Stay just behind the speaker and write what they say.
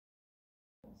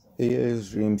Hey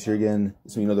guys, James here again.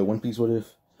 This is another One Piece What If,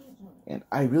 and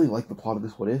I really like the plot of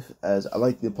this What If, as I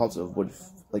like the plots of What If,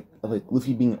 like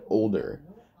Luffy being older,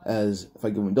 as if I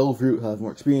give him Devil Fruit, he'll have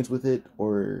more experience with it,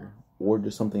 or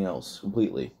just something else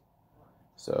completely.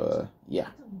 So yeah.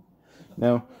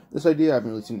 Now this idea I haven't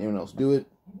really seen anyone else do it.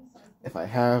 If I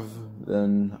have,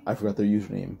 then I forgot their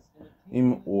username,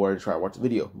 or try to watch the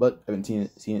video, but I haven't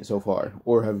seen it so far,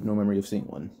 or have no memory of seeing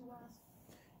one.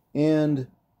 And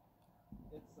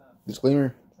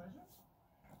disclaimer,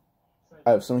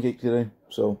 I have stomachache today,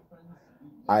 so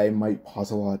I might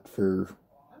pause a lot for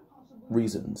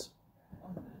reasons.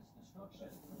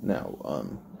 Now,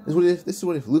 this is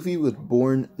what if Luffy was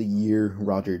born the year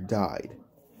Roger died.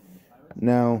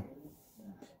 Now,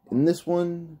 in this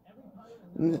one,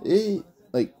 not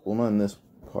in this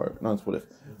part, not this what if.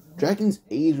 Dragon's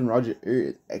age when Roger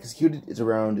executed is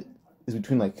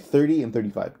between like 30 and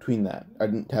 35, between that. I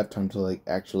didn't have time to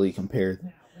actually compare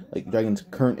Dragon's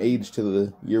current age to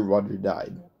the year Roger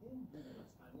died.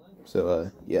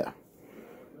 So, yeah.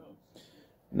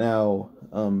 Now,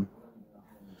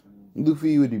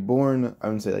 Luffy would be born, I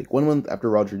would say, 1 month after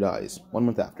Roger dies. 1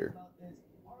 month after.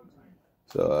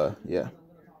 So, yeah.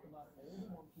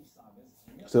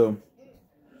 So,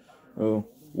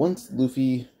 once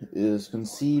Luffy is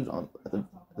conceived at the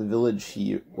village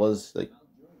he was,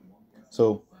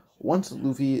 once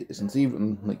Luffy is conceived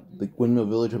in, the Windmill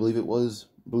Village, I believe it was,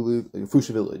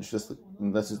 Fuchsia Village,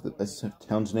 that's his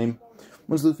town's name.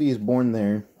 Once Luffy is born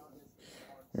there,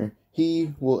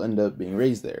 he will end up being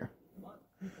raised there.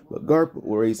 But Garp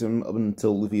will raise him up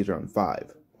until Luffy is around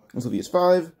 5. Once Luffy is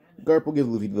 5, Garp will give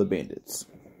Luffy to the bandits.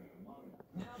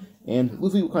 And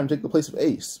Luffy will kind of take the place of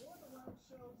Ace.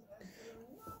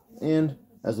 And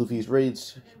as Luffy is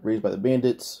raised by the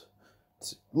bandits,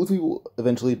 Luffy will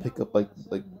eventually pick up, he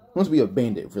wants to be a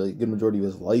bandit for, a good majority of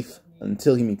his life,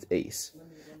 until he meets Ace.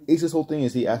 Ace's whole thing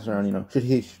is he asks around,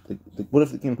 what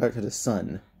if the King of Pirates had a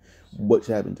son? What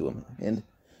should happen to him? And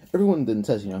everyone then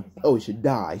says, oh, he should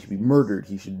die, he should be murdered,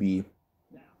 he should be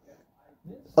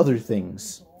other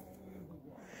things.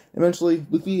 Eventually,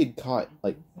 Luffy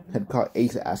had caught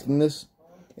Ace asking this,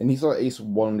 and he saw Ace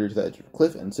wander to the edge of the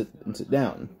cliff and sit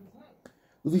down.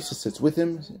 Luffy just sits with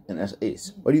him and asks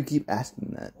Ace, why do you keep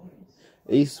asking that?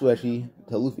 Ace will actually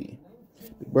tell Luffy,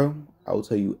 bro, I will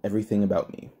tell you everything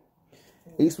about me.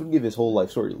 Ace would give his whole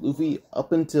life story to Luffy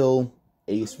up until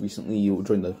Ace recently not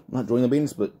join the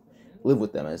bandits, but live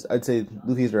with them. As I'd say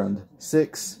Luffy's around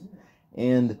 6,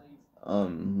 and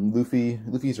Luffy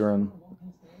would be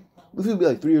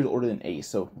 3 years older than Ace,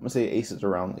 so I'm gonna say Ace is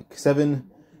around 7,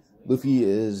 Luffy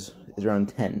is around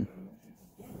 10.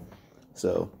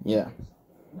 So yeah.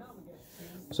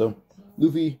 So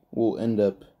Luffy will end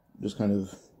up just kind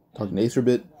of talking to Ace for a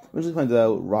bit. Eventually finds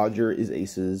out Roger is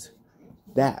Ace's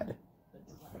dad.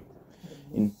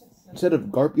 And instead of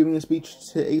Garp giving a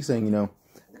speech to Ace saying,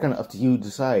 it's kind of up to you to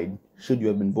decide, should you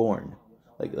have been born?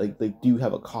 Do you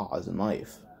have a cause in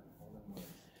life?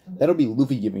 That'll be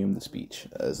Luffy giving him the speech.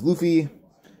 As Luffy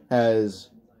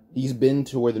he's been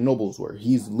to where the nobles were.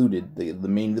 He's looted the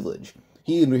main village.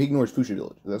 He ignores Fuchsia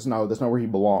Village. That's not where he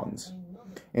belongs.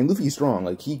 And Luffy's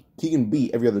strong. He can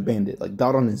beat every other bandit.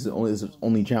 Dodon is his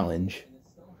only challenge.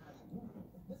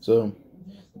 So,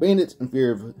 bandits, in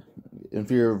fear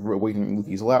of awakening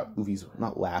Luffy's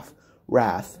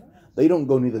wrath, they don't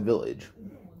go near the village.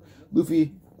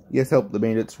 Luffy, he has to help the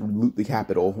bandits loot the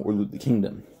capital or loot the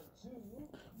kingdom.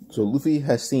 So Luffy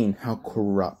has seen how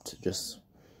corrupt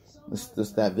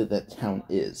that town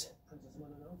is.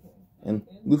 And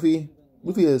Luffy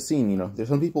has seen, there's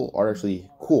some people are actually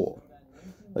cool.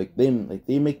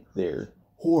 They make their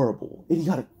horrible,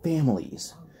 idiotic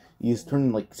families. He's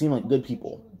turning seem like good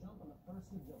people.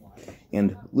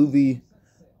 And Luffy,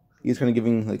 he's kind of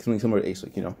giving something similar to Ace,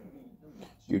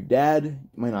 your dad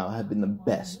might not have been the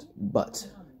best, but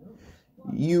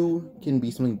you can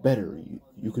be something better.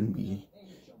 You can be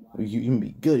good. You can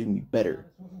be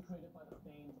better.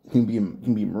 You can be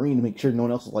a marine to make sure no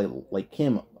one else like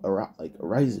him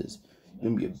arises. You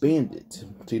can be a bandit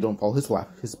so you don't follow his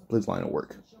line of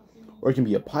work, or you can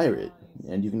be a pirate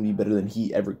and you can be better than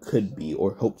he ever could be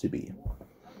or hope to be.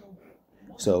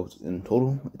 So in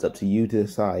total, it's up to you to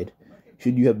decide,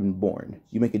 should you have been born?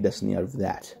 You make a destiny out of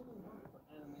that.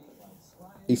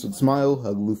 Ace would smile,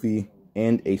 hug Luffy,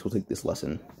 and Ace will take this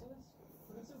lesson.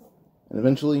 And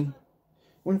eventually,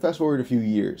 we're going to fast forward a few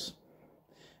years.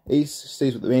 Ace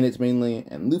stays with the bandits mainly,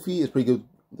 and Luffy is pretty good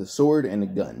with a sword and a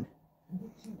gun.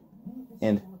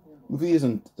 And Luffy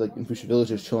isn't in Fuchsia Village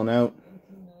just chilling out.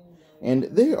 And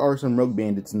there are some rogue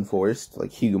bandits in the forest,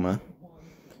 like Higuma.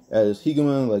 As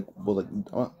Higuma,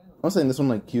 I'm not saying this one,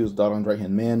 like, he was Dodon's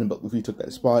right-hand man, but Luffy took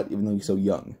that spot, even though he's so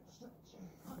young.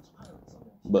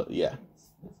 But, yeah.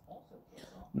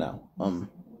 Now, we're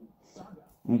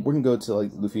gonna go to, like,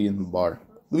 Luffy in the bar.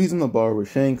 Luffy's in the bar with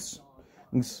Shanks,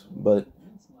 but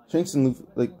Shanks and Luffy,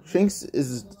 like, Shanks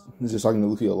is just talking to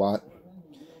Luffy a lot,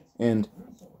 and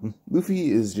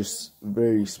Luffy is just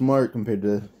very smart compared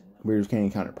to his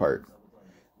Canyon counterpart,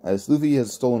 as Luffy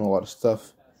has stolen a lot of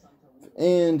stuff,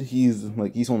 and he's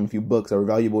stolen a few books that were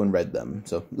valuable and read them,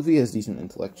 so Luffy has decent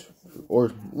intellect, or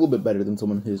a little bit better than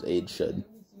someone his age should.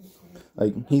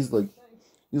 Like, he's like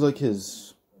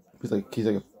 5th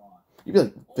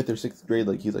or 6th grade,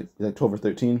 like he's like 12 or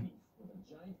 13,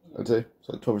 I'd say,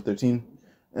 so like 12 or 13,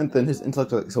 and then his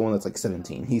intellect is like someone that's like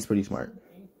 17, he's pretty smart.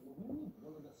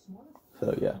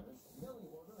 So, yeah.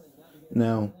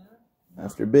 Now,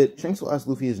 after a bit, Shanks will ask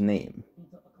Luffy his name.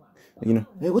 Like,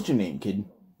 hey, what's your name, kid?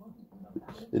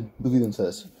 And Luffy then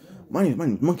says, my name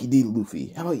is Monkey D.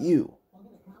 Luffy. How about you?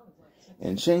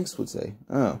 And Shanks would say,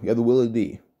 oh, you have the Will of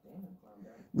D.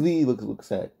 Luffy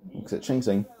looks at Shanks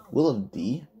saying, Will of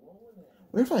D?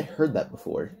 Where have I heard that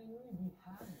before?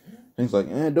 Shanks like,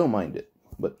 don't mind it,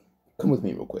 but come with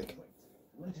me real quick.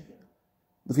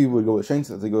 Luffy would go with Shanks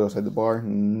as they go outside the bar,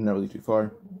 not really too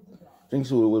far.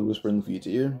 Shanks would whisper in Luffy's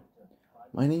ear,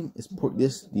 my name is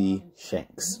Portgas D.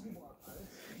 Shanks.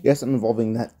 Yes, I'm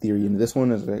involving that theory into this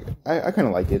one, as I kind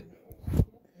of like it.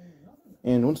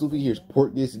 And once Luffy hears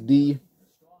Portgas D,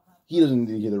 he doesn't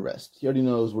need to hear the rest. He already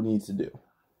knows what he needs to do.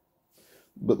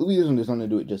 But Luffy doesn't want to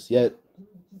do it just yet.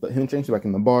 But him and Shanks are back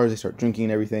in the bars, they start drinking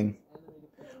and everything.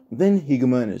 Then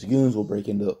Higuma and his goons will go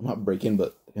into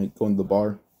the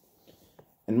bar.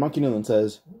 And Makino then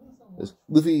says,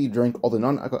 Luffy drank all the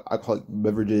non-alcoholic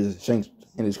beverages, Shanks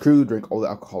and his crew drank all the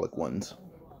alcoholic ones.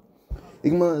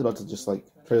 Higuma is about to just like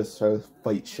try to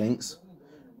fight Shanks,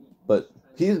 but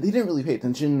he didn't really pay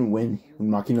attention when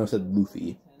Makino said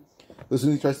Luffy. So as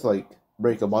soon as he tries to like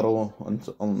break a bottle on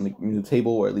the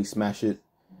table, or at least smash it,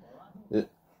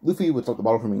 Luffy would stop the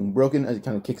bottle from being broken as he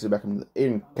kind of kicks it back into the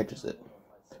air and catches it.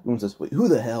 Higuma says, wait, who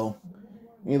the hell?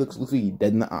 And he looks Luffy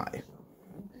dead in the eye.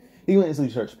 Higuma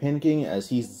instantly starts panicking as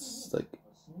he's like,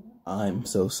 I'm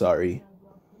so sorry.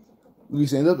 Luffy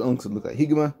stands up and looks at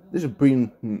Higuma. There's a pretty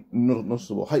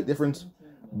noticeable height difference,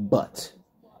 but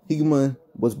Higuma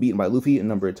was beaten by Luffy a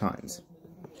number of times.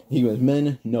 Higuma's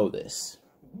men know this.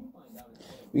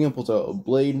 Higuma pulls out a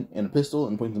blade and a pistol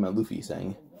and points them at Luffy,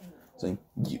 saying,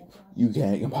 you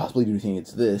can't possibly do anything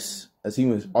against this, as he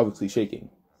was obviously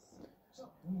shaking.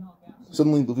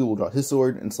 Suddenly, Luffy will draw his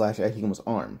sword and slash at Higuma's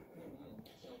arm.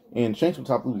 And Shanks will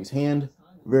chop Luffy's hand,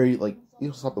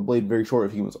 he'll stop the blade very short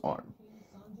of Higuma's arm.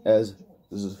 As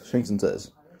Shanks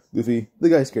says, Luffy, the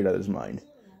guy's scared out of his mind.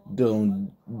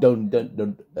 Don't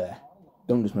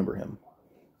dismember him.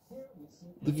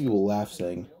 Luffy will laugh,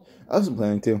 saying, I wasn't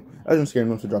planning to. I was just scared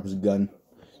enough to drop his gun.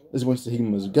 This points to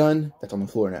Higuma's gun that's on the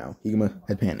floor now. Higuma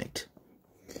had panicked.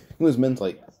 Higuma's men's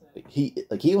he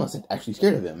wasn't actually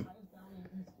scared of him.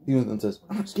 Higuma then says,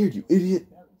 I'm not scared, you idiot.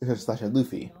 He tries to slash at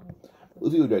Luffy.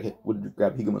 Luffy would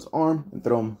grab Higuma's arm and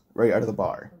throw him right out of the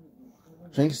bar.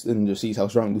 Shanks then just sees how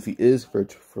strong Luffy is for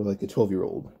like a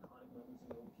 12-year-old.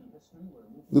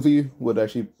 Luffy would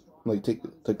actually take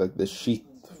the sheath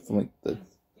from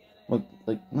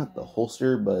not the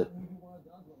holster, but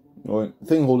the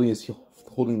thing holding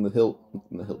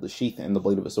the sheath and the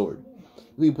blade of a sword.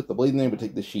 Luffy put the blade in there, but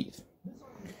take the sheath.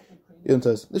 He then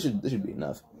says, "This should be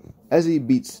enough." As he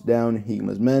beats down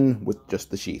Higuma's men with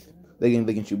just the sheath, they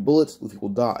can shoot bullets. Luffy will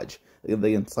dodge.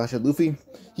 They can slash at Luffy.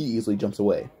 He easily jumps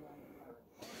away.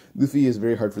 Luffy is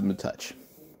very hard for them to touch.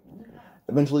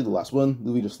 Eventually, the last one,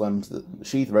 Luffy just slams the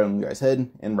sheath right on the guy's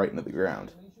head and right into the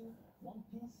ground.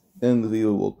 Then Luffy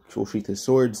will sheath his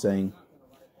sword, saying,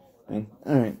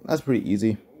 "Alright, that's pretty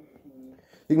easy."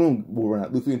 Higuma will run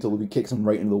at Luffy until Luffy kicks him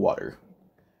right into the water.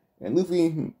 And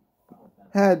Luffy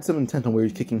had some intent on where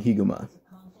he's kicking Higuma.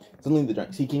 Suddenly, the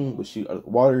giant Sea King would shoot out of the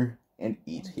water and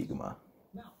eat Higuma.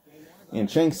 And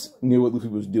Shanks knew what Luffy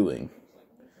was doing.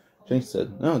 Shanks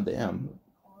said, "Oh, damn.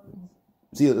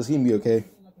 See, this gonna be okay."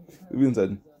 Luffy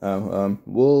said,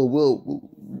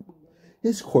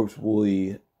 his corpse will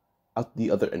be out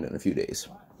the other end in a few days."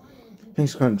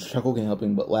 Shanks kind of chuckle, can't help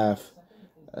but laugh,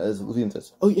 as Luffy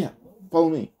says, "Oh yeah, follow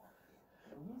me."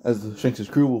 As Shanks'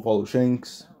 crew will follow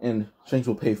Shanks, and Shanks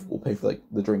will pay for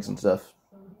the drinks and stuff.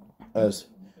 As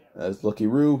Lucky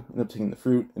Roo ends up taking the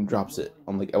fruit and drops it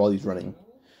on while he's running.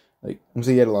 So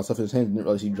he had a lot of stuff in his hands and didn't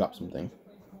realize he dropped something.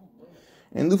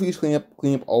 And Luffy's cleaning up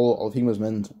all of Higima's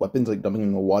men's weapons, dumping them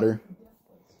in the water.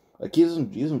 He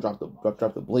doesn't drop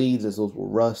the blades, as those will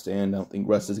rust, and I don't think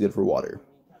rust is good for water.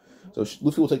 So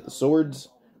Luffy will take the swords,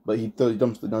 but he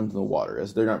dumps the guns in the water,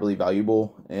 as they're not really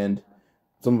valuable, and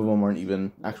some of them aren't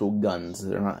even actual guns.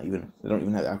 They don't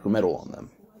even have actual metal on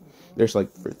them. They're just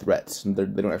like for threats, and they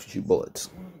don't actually shoot bullets.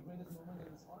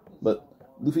 But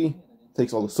Luffy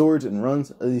takes all the swords and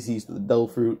runs as he sees the devil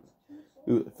fruit.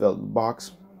 It fell in the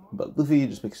box, but Luffy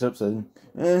just picks it up, saying,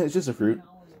 it's just a fruit.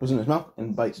 Puts it in his mouth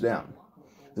and bites down.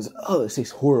 He says, oh, this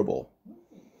tastes horrible.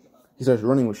 He starts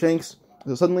running with Shanks,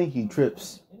 so suddenly he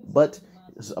trips, but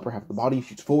his upper half of the body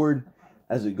shoots forward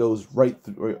as it goes right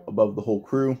above the whole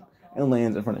crew and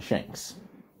lands in front of Shanks.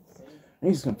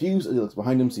 And he's confused as he looks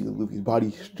behind him, sees Luffy's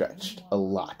body stretched a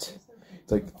lot.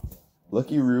 It's like,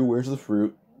 Lucky Roo, where's the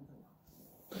fruit?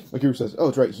 Lucky Roo says, oh,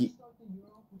 it's right here.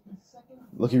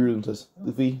 Lucky Roo says,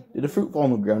 Luffy, did a fruit fall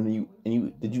on the ground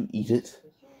and did you eat it?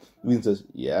 Luffy says,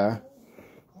 yeah.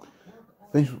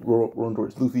 Then he's rolling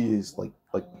towards Luffy, is like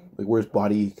where his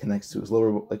body connects to his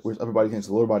lower, like where his upper body connects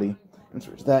to the lower body, and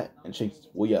towards that, and Shanks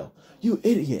will yell, you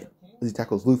idiot! As he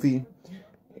tackles Luffy,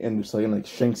 and just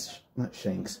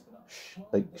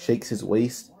like shakes his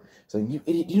waist, saying, you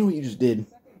idiot, you know what you just did?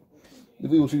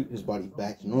 Luffy will shoot his body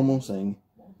back to normal, saying,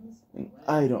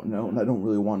 I don't know, and I don't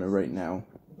really want to right now.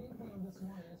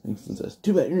 And says,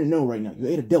 too bad, you're gonna know right now, you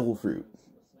ate a devil fruit.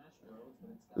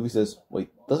 Luffy says, wait,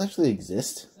 does that actually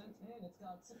exist?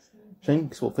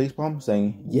 Shanks will facepalm,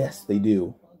 saying, yes, they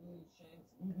do.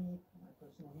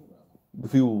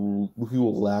 Luffy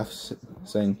will laugh,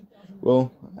 saying,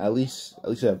 well, at least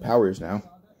I have powers now.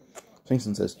 Shanks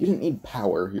says, you didn't need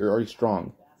power, you're already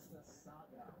strong.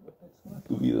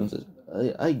 Luffy then says,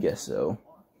 I guess so.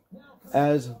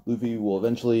 As Luffy will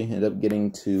eventually end up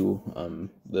getting to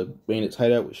the bandits'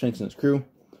 hideout with Shanks and his crew,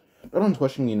 everyone's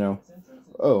questioning,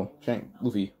 oh,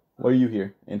 Luffy, why are you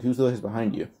here? And who's the guys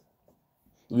behind you?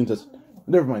 Luffy says,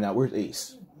 never mind that, where's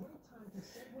Ace?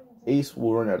 Ace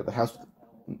will run out of the house,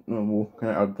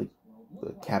 out of the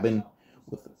cabin,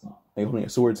 with holding a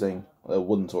sword, saying, a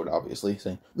wooden sword obviously,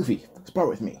 saying, Luffy, spar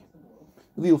with me.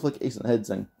 Luffy will flick Ace in the head,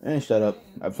 saying, shut up,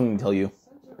 I have something to tell you.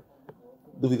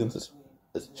 Luffy then says,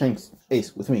 Shanks,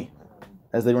 Ace, with me.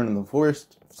 As they run in the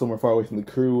forest, somewhere far away from the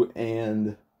crew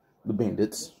and the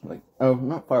bandits,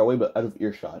 not far away, but out of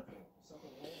earshot.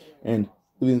 And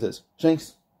Luffy then says,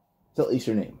 Shanks, tell Ace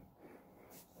your name.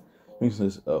 Shanks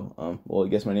says, well, I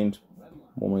guess my name's,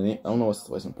 I don't know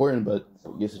what's important, but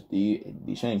I guess it's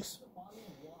the Shanks.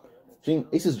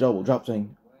 Ace's jaw will drop,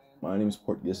 saying, my name is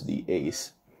Portgas the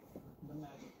Ace.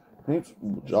 Shanks'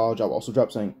 jaw also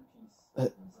drops, saying,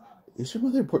 is your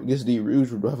mother Portgas the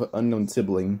Rouge, or do I have an unknown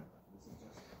sibling?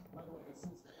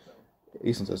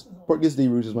 Ace says, Portgas the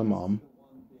Rouge is my mom.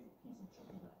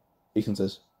 Ace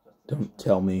says, don't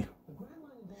tell me.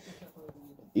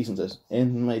 Ace says,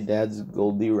 and my dad's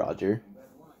Goldie Roger.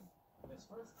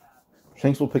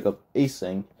 Shanks will pick up Ace,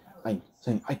 saying, I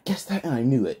guessed that and I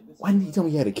knew it. Why didn't he tell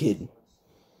me he had a kid?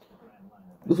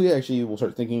 Luffy actually will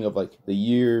start thinking of the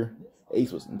year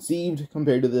Ace was conceived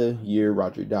compared to the year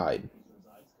Roger died.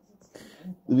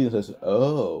 Luffy says,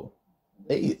 oh,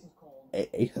 Ace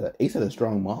had a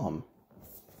strong mom.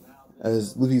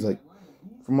 As Luffy's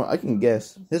from what I can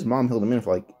guess, his mom held him in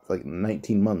for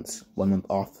 19 months. 1 month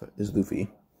off is Luffy.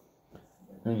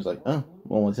 And he's like, oh,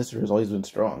 well, my sister has always been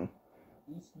strong.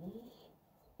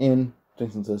 And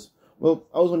Jensen says, well,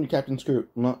 I was on your captain's crew.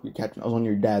 Not your captain, I was on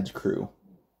your dad's crew.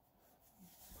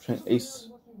 Ace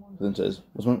then says,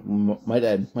 my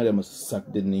dad must have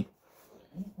sucked, didn't he?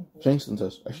 Shanks then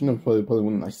says, actually, no, probably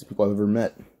one of the nicest people I've ever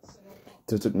met.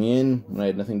 So he took me in when I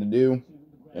had nothing to do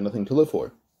and nothing to live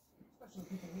for.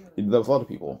 He did that with a lot of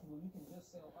people.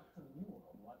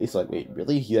 It's wait,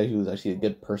 really? He was actually a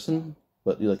good person?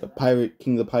 But you're a pirate,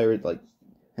 king of the pirate,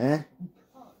 huh?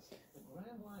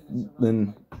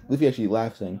 Then Luffy actually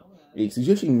laughs, saying, Ace, did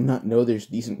you actually not know there's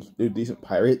decent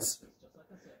pirates?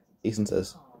 Ace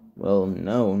says, well,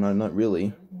 no, not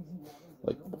really.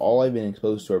 All I've been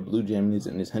exposed to are Blue Jam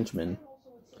and his henchmen.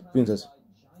 Luffy says,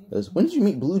 when did you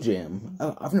meet Blue Jam?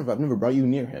 I've never brought you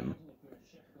near him.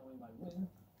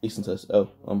 Ace says,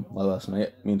 last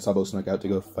night, me and Sabo snuck out to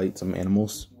go fight some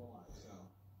animals.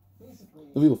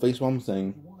 Luffy will facepalm,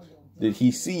 saying, did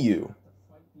he see you?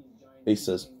 Ace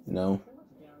says, no.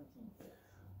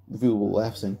 Luffy will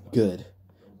laugh, saying, good.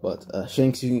 But,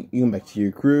 Shanks, you can go back to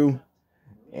your crew,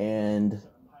 and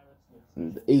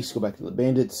Ace go back to the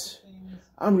bandits.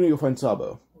 I'm gonna go find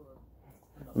Sabo.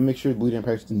 I'm make sure the Blue Jam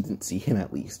Pirates didn't see him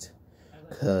at least.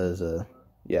 Cause,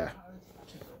 yeah.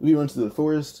 Luffy runs through the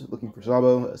forest looking for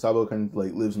Sabo. Sabo kind of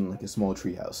lives in a small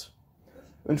treehouse.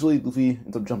 Eventually, Luffy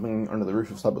ends up jumping under the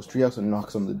roof of Sabo's treehouse and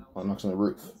knocks on the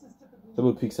roof.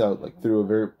 Sabo peeks out through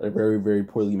a very, very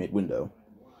poorly made window.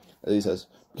 As he says,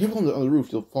 be careful on the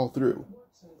roof, you'll fall through.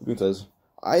 Luffy says,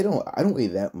 I don't weigh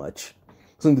that much.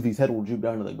 So Luffy's head will droop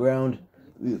down to the ground.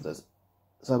 Luffy says,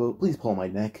 Sabo, please pull my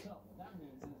neck.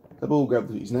 Sabo will grab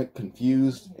Luffy's neck,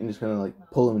 confused, and just kind of like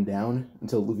pull him down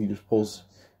until Luffy just pulls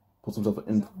himself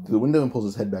into the window and pulls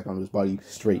his head back onto his body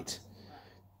straight.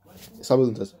 Sabo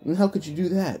then says, how could you do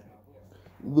that?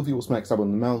 Luffy will smack Sabo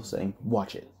in the mouth, saying,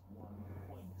 watch it.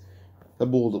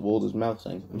 Sabo will hold his mouth,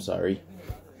 saying, I'm sorry.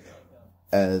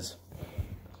 As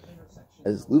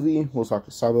Luffy will talk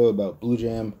to Sabo about Blue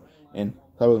Jam, and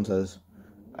Sabo says,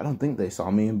 I don't think they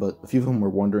saw me, but a few of them were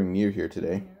wandering near here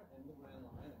today.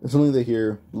 And suddenly they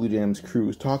hear Blue Jam's crew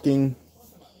is talking.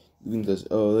 Luffy says,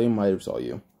 oh, they might have saw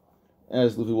you.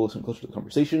 As Luffy will listen closer to the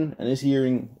conversation, and his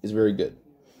hearing is very good.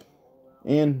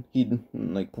 And he,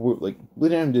 Blue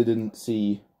Jam didn't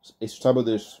see Sabo.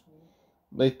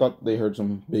 They thought they heard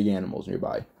some big animals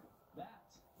nearby.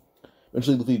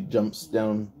 Eventually, Luffy jumps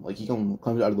down, he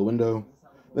climbs out of the window,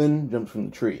 then jumps from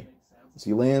the tree. As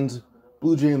he lands,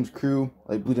 Blue Jam's crew,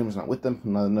 Blue Jam's not with them,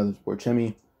 not another poor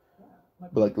Chemi,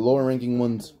 but the lower ranking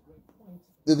ones,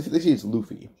 they see it's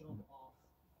Luffy.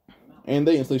 And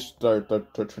they instantly start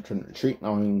trying to retreat,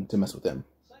 not wanting to mess with him.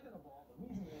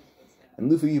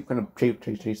 And Luffy kind of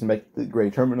chasing back to the Gray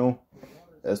Terminal,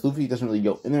 as Luffy doesn't really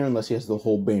go in there unless he has the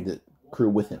whole bandit crew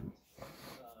with him.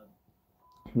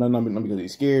 Not because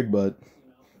he's scared, but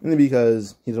only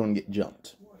because he doesn't want to get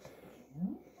jumped.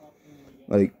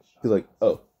 He's like,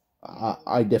 oh,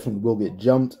 I definitely will get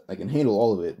jumped. I can handle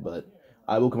all of it, but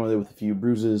I will come out there with a few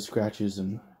bruises, scratches,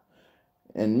 and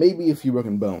maybe a few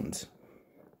broken bones.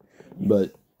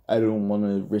 But I don't want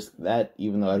to risk that,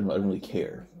 even though I don't really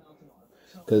care.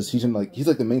 Because he's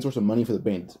the main source of money for the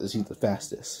bandits, as he's the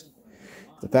fastest.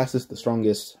 The fastest, the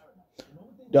strongest.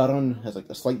 Daron has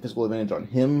a slight physical advantage on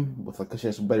him, because she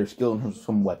has some better skill in terms of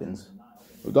some weapons.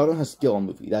 But Daron has skill on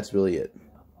Luffy, that's really it.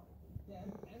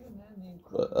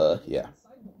 But, yeah.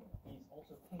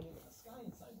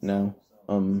 Now,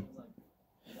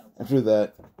 after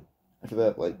that,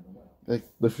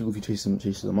 Luffy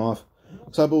chases them off.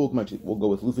 Sabo will go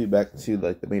with Luffy back to,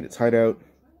 the bandits' hideout.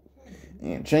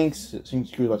 And Shanks'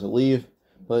 crew is about to leave,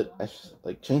 but,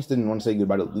 Shanks didn't want to say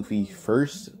goodbye to Luffy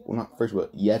first. Well, not first,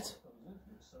 but yet.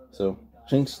 So,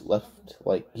 Shanks left,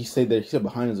 he stayed there. He stayed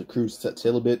behind as the crew set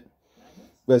sail a bit.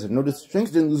 You guys have noticed,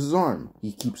 Shanks didn't lose his arm.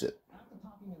 He keeps it.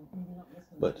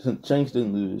 But since Shanks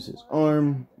didn't lose his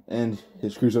arm, and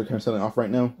his crews are kind of sailing off right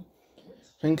now,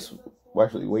 Shanks will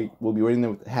be waiting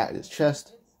there with the hat at his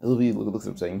chest. And Luffy looks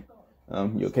at him saying,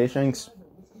 you okay, Shanks?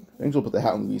 Shanks will put the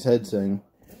hat on Luffy's head, saying,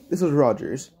 this was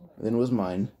Roger's, and then it was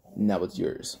mine, now it's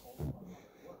yours.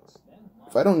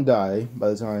 If I don't die by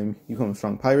the time you become a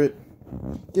strong pirate,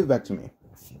 give it back to me.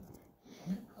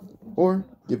 Or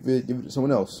give it to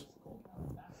someone else.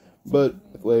 But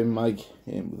the way my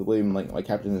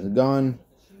captain is gone,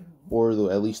 or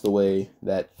at least the way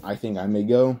that I think I may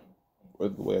go, or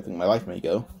the way I think my life may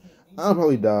go, I'll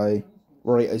probably die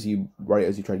right as you try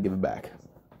to give it back.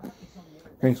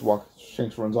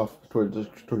 Shanks runs off towards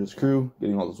his crew,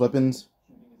 getting all those weapons,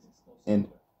 and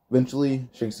eventually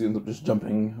Shanks ends up just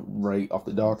jumping right off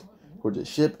the dock towards his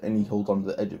ship, and he holds onto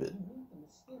the edge of it.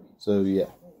 So yeah.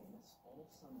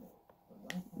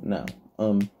 Now,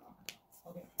 what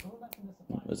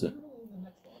is it?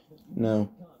 Now,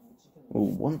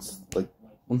 once that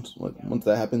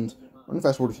happens, we're gonna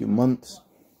fast forward a few months.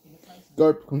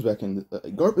 Garp comes back in.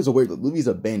 Garp is aware that Luffy's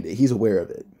a bandit. He's aware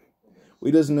of it. What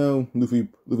he doesn't know,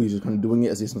 Luffy's just kind of doing it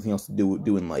as he has nothing else to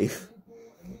do in life.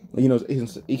 He knows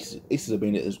Ace is a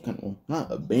bandit. Is kind of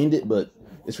not a bandit, but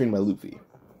is trained by Luffy.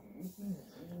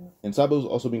 And Sabo's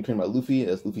also being trained by Luffy,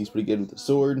 as Luffy's pretty good with the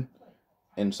sword.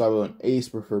 And Sabo and Ace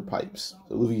prefer pipes.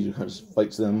 So Luffy kind of just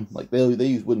fights them. They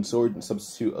use wooden swords in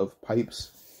substitute of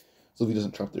pipes. So Luffy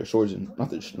doesn't chop their swords and not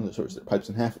their swords, their pipes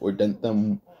in half, or dent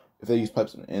them if they use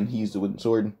pipes and he used a wooden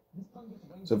sword.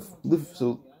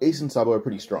 So Ace and Sabo are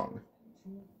pretty strong.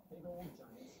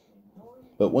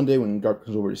 But one day when Garp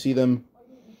comes over to see them,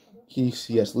 he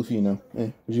asks Luffy, where'd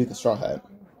you get the straw hat?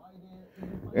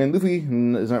 And Luffy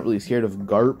is not really scared of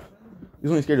Garp. He's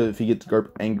only scared of if he gets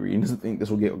Garp angry, and doesn't think this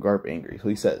will get Garp angry. So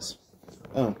he says,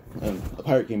 a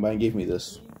pirate came by and gave me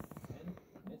this.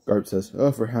 Garp says,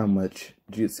 oh, for how much?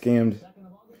 Did you get scammed?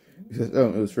 He says, oh,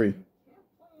 it was free.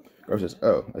 Garp says,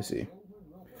 oh, I see.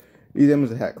 He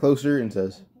examines the hat closer and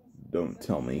says, don't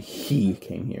tell me he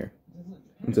came here.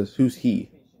 And says, who's he?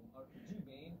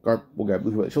 Garp will grab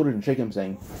Luffy by the shoulder and shake him,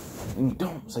 saying,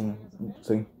 don't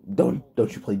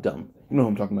you play dumb. You know who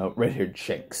I'm talking about, red-haired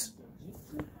Shanks.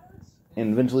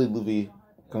 And eventually Luffy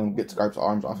kind of gets Garp's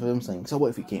arms off of him, saying, so what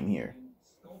if he came here?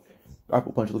 Garp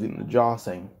will punch Luffy in the jaw,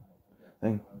 saying,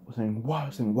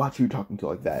 watch who you're talking to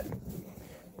like that.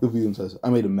 Luffy then says, "I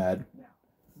made him mad."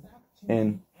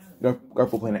 And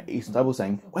Garp will point at Ace and Sabo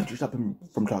saying, "Why don't you stop him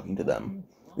from talking to them?"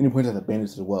 And he points at the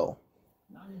bandits as well.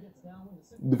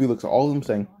 Luffy looks at all of them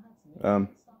saying,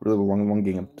 really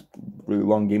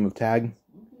long game of tag.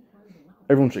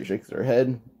 Everyone shakes their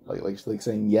head, like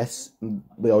saying yes, and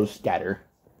they all just scatter.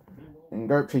 And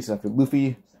Garp chases after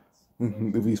Luffy.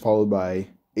 Luffy's followed by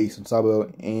Ace and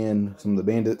Sabo and some of the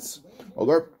bandits, while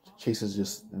Garp chases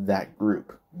just that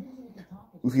group.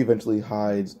 Luffy eventually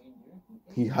hides.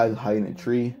 He hides in a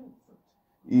tree,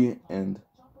 and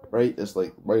right as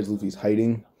Luffy's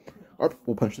hiding, Garp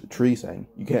will punch the tree, saying,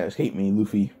 "You can't escape me,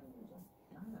 Luffy."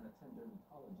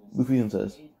 Luffy then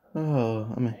says, "Oh,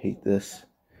 I'm gonna hate this."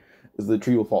 As the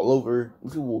tree will fall over,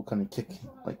 Luffy will kind of kick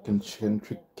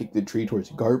the tree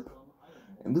towards Garp,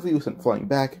 and Luffy was sent flying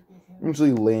back,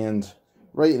 eventually lands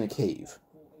right in a cave.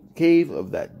 The cave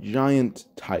of that giant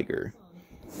tiger.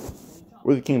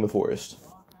 We're the king of the forest.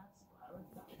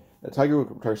 The tiger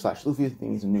will try to slash Luffy,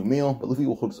 thinking he's a new meal, but Luffy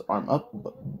will hold his arm up,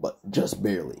 but just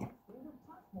barely.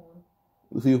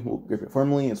 Luffy will grip it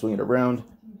firmly and swing it around,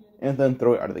 and then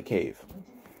throw it out of the cave.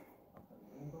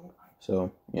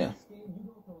 So, yeah.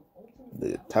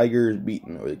 The tiger is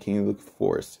beaten, or the king of the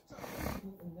forest.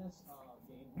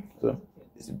 So,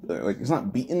 it's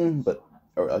not beaten,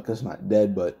 it's not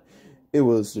dead, but it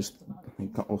was just, he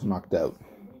was knocked out.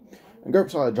 And Garp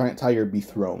saw a giant tiger be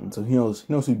thrown, so he knows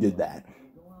who did that.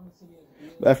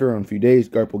 But after around a few days,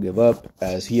 Garp will give up,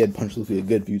 as he had punched Luffy a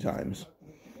good few times.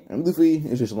 And Luffy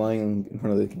is just lying in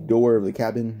front of the door of the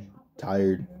cabin,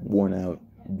 tired, worn out,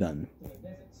 done.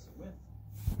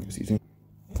 Excuse me.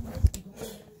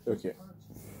 Okay.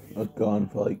 I've gone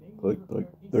for like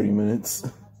 30 minutes.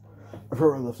 I forgot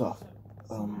where I left off.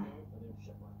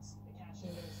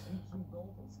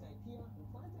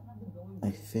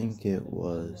 I think it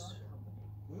was...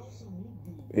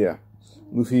 Yeah.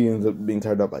 Luffy ends up being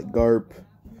tied up by Garp,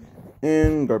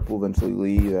 and Garp will eventually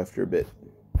leave after a bit.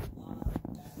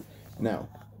 Now,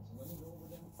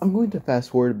 I'm going to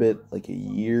fast forward a bit, like a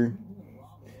year.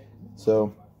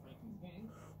 So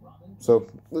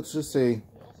let's just say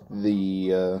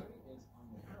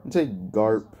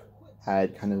Garp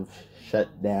had kind of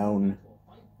shut down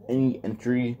any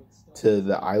entry to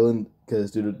the island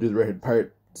because due to the Red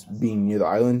Pirates being near the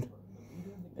island,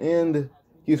 and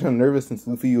he was kind of nervous since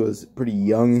Luffy was pretty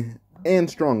young and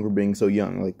strong for being so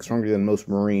young, like stronger than most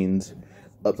Marines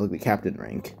up to like the captain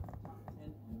rank.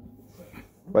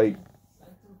 Like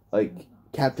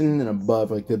captain and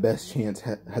above, like the best chance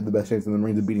had the best chance in the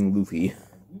Marines of beating Luffy.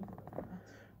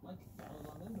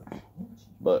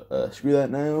 But screw that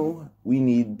now. We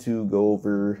need to go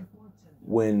over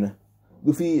when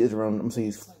Luffy is around. I'm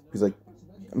gonna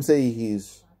say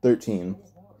he's 13.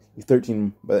 He's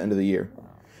 13 by the end of the year,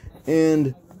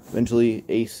 and eventually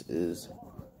Ace is,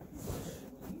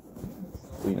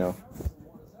 yeah.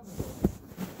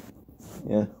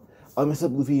 I messed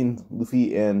up Luffy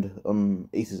and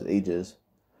Ace's ages.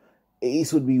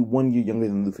 Ace would be 1 year younger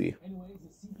than Luffy.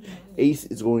 Ace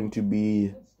is going to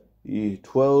be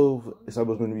 12.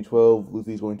 Sabo's going to be 12.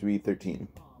 Luffy's going to be 13.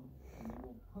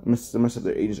 I messed up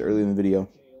their ages early in the video.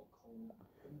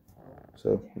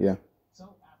 So yeah.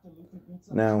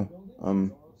 Now,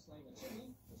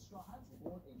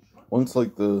 once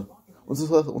the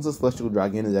celestial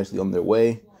dragon is actually on their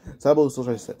way, Sabo still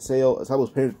tries to set sail. Sabo's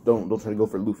parents don't try to go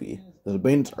for Luffy. The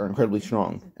bandits are incredibly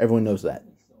strong. Everyone knows that.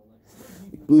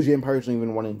 Blue Jam pirates don't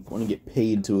even want to get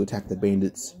paid to attack the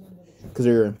bandits because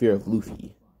they're in fear of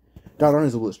Luffy. Dodon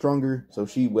is a little stronger, so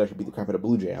she would actually beat the crap out of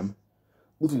Blue Jam.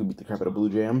 Luffy would beat the crap out of Blue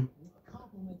Jam,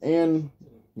 and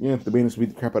yeah, the bandits would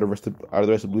beat the crap out of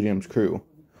the rest of Blue Jam's crew.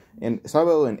 And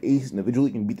Sabo and Ace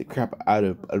individually can beat the crap out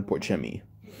of Port Chemi.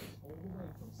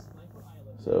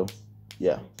 So,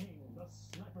 yeah.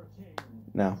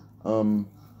 Now,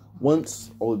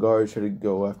 once all the guards try to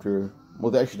go after...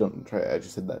 Well, they actually don't try... I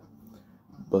just said that.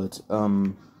 But,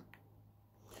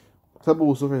 Sabo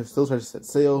will still try to set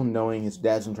sail, knowing his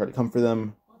dad's gonna try to come for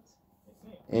them.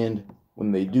 And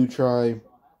when they do try...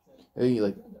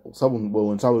 when Sabo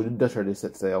does try to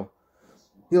set sail,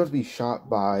 he wants to be shot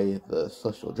by the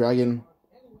Celestial Dragon.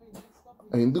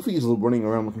 I mean, Luffy is running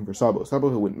around looking for Sabo.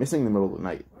 Sabo went missing in the middle of the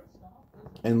night.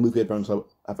 And Luffy had found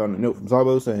a note from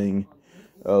Sabo saying,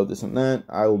 "Oh, this and that,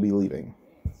 I will be leaving."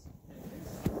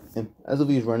 And as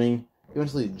Luffy is running, he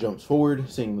eventually jumps forward,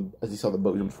 as he saw the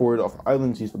boat jump forward off the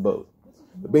island, sees the boat.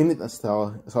 The bandit that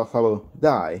saw Sabo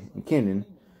die in Canyon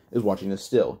is watching this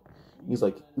still. He's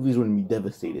like, Luffy's going to be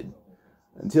devastated.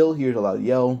 Until he hears a loud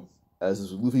yell, as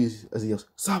he yells,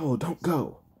 "Sabo, don't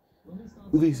go!"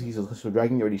 Luffy sees a Celestial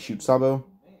Dragon already shoot Sabo,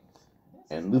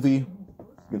 and Luffy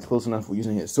gets close enough with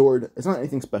using his sword. It's not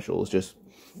anything special. It's just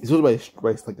he's supposed to be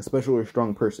like a special or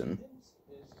strong person.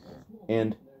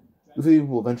 And Luffy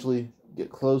will eventually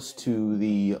get close to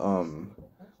the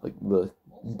the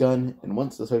gun, and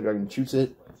once the Special Dragon shoots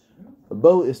it, the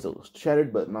bow is still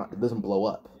shattered, but it doesn't blow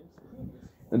up.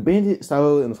 The Bandit,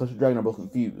 Sabo, and the Special Dragon are both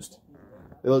confused.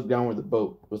 They look down where the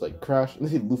boat was like crashed, and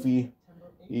they see Luffy,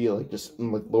 just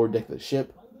in the lower deck of the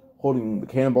ship, holding the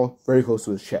cannonball very close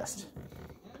to his chest.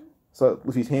 So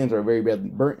Luffy's hands are very badly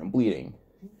burnt and bleeding,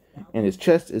 and his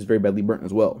chest is very badly burnt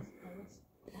as well.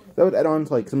 That would add on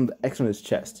to some of the X on his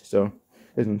chest. So you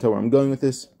guys can tell where I'm going with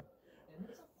this.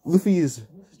 Luffy's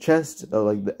chest,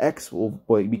 the X, will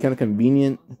be kind of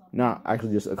convenient, not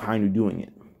actually just a kind of doing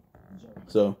it.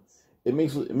 So it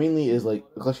mainly is like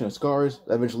a collection of scars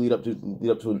that eventually lead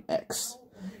up to an X,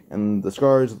 and the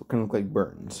scars kind of look like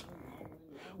burns,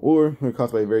 or they're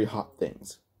caused by very hot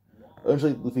things.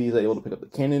 Eventually, Luffy is able to pick up the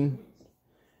cannon,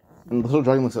 and the little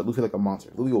dragon looks at Luffy like a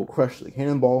monster. Luffy will crush the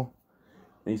cannonball,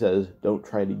 and he says, "Don't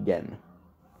try it again."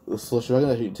 The Celestial Dragon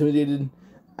is actually intimidated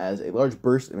as a large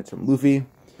burst emits from Luffy,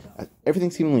 as everything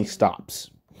seemingly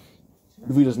stops.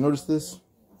 Luffy doesn't notice this,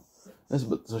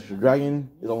 but the Celestial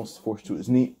Dragon is forced to his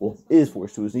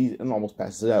knees and almost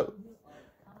passes out.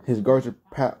 His guards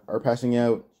are passing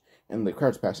out, and the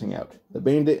crowd's passing out. The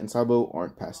Bandit and Sabo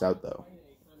aren't passed out, though.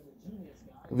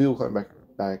 Luffy will climb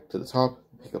back to the top,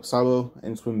 pick up Sabo,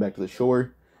 and swim back to the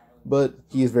shore, but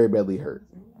he is very badly hurt.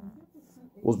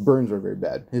 Well, his burns are very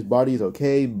bad. His body is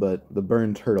okay, but the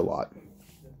burns hurt a lot.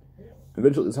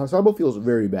 Eventually, Sabo feels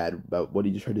very bad about what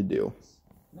he just tried to do.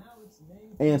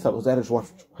 And Sabo's dad had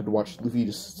to watch Luffy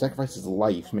just sacrifice his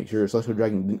life to make sure Celestial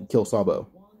Dragon didn't kill Sabo.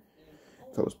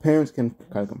 Sabo's parents can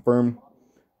kind of confirm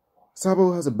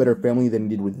Sabo has a better family than he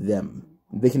did with them.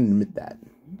 They can admit that.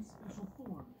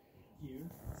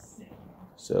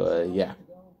 So, yeah.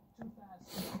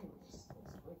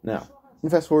 Now,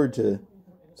 fast forward to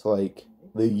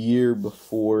the year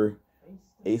before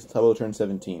Ace Sabo turned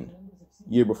 17.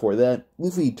 Year before that,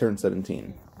 Luffy turned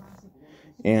 17.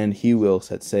 And he will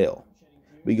set sail.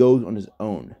 But he goes on his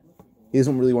own. He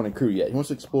doesn't really want a crew yet. He wants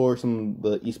to explore some of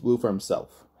the East Blue for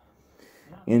himself.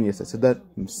 And yes, I said that,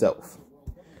 himself.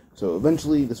 So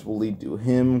eventually, this will lead to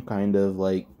him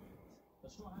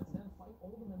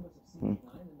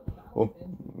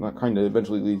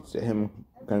eventually leads to him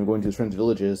kind of going to his friends'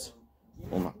 villages.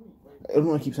 Well, not. I don't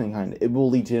want to keep saying kind of. It will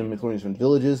lead to him exploring his friends'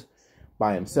 villages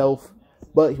by himself,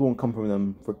 but he won't come for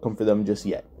them just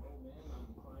yet.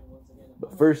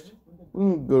 But first,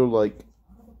 we're going to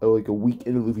go a week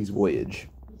into Luffy's voyage.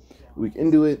 A week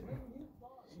into it,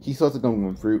 he starts the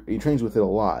gum fruit, and he trains with it a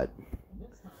lot.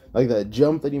 Like that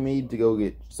jump that he made to go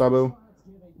get Sabo,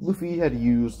 Luffy had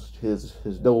used his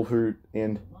double fruit,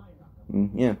 and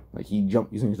he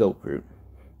jumped using his double fruit.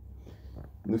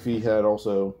 Luffy had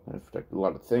also protected a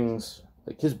lot of things,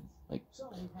 his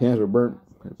hands were burnt,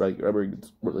 burnt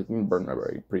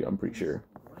rubber. I'm pretty sure.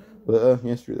 But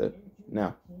yes, true that.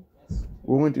 Now,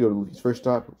 we're going to go to Luffy's first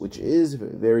stop, which is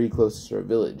very close to our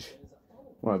village.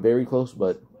 Well, not very close,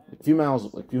 but a few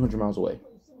hundred miles away.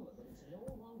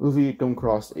 Luffy come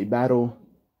across a battle,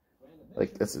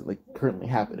 that's currently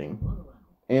happening,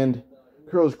 and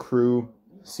Kuro's crew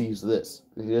sees this.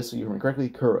 Yes, you heard me correctly,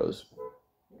 Kuro's.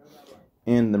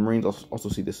 And the Marines also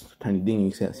see this tiny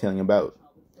dinghy sailing about.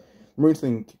 The Marines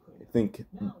think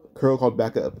Kuro called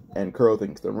back up, and Kuro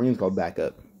thinks the Marines called back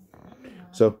up.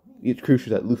 So each crew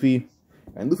shoots at Luffy,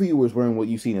 and Luffy was wearing what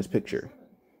you see in his picture.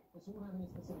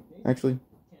 Actually,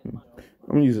 I'm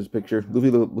gonna use this picture. Luffy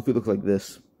looks like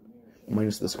this,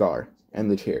 minus the scar and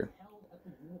the chair.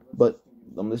 But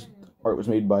this art was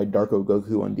made by Darko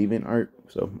Goku on DeviantArt,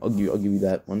 so I'll give you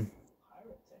that one.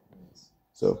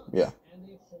 So yeah.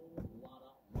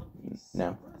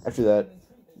 Now, after that,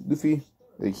 Luffy,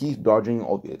 he's dodging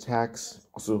all the attacks.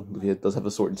 Also, Luffy does have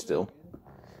a sword still.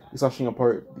 He's slashing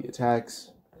apart the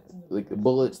attacks, the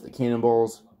bullets, the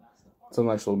cannonballs. Some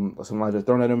knives are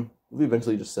thrown at him. Luffy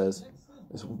eventually just says,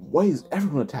 "Why is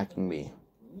everyone attacking me?"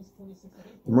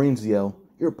 The Marines yell,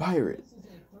 "You're a pirate."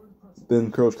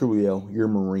 Then Kuro's crew will yell, "You're a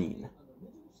Marine."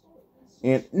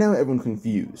 And now everyone's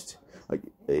confused.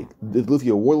 Is Luffy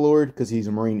a warlord because he's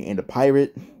a Marine and a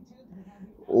pirate?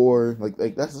 Or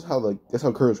that's how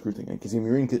Kuro's crew thinking. Is he a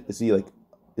Marine? Is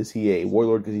he a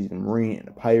warlord because he's a Marine and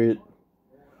a pirate?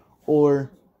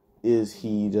 Or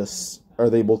are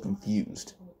they both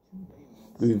confused?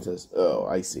 Luffy says, "Oh,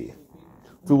 I see."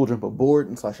 Luffy will jump aboard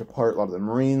and slash apart a lot of the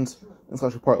Marines, and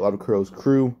slash apart a lot of Kuro's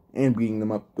crew, and beating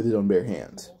them up with his own bare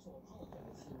hands.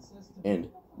 And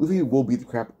Luffy will beat the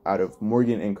crap out of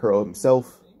Morgan and Kuro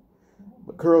himself,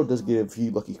 but Kuro does get a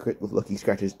few lucky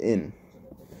scratches in.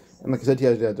 And like I said, he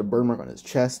has a burn mark on his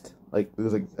chest. Like, it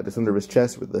was like at the center of his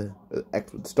chest where the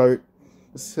X would start.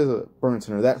 This is a burn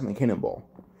center of that from the cannonball.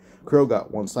 Kuro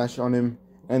got 1 slash on him,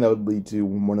 and that would lead to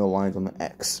one of the lines on the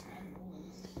X.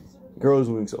 Kuro is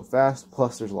moving so fast,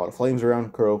 plus there's a lot of flames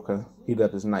around. Kuro kind of heated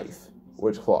up his knife or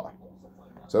his claw.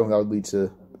 So that would lead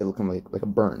to it looking like a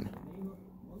burn.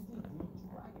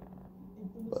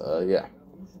 Yeah.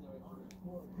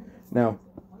 Now,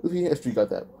 Luffy, after he got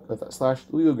that slash,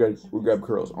 Luffy will grab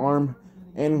Kuro's arm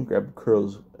and grab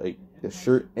Kuro's his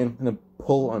shirt and kind of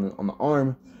pull on the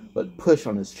arm, but push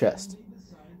on his chest.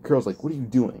 Kuro's like, "What are you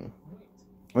doing?"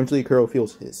 Eventually, Kuro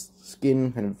feels his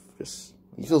skin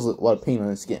he feels a lot of pain on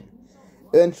his skin.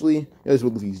 Eventually, that's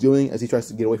what Luffy's doing as he tries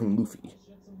to get away from Luffy.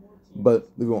 But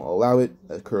Luffy won't allow it,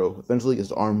 as Kuro eventually gets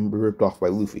his arm ripped off by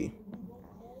Luffy.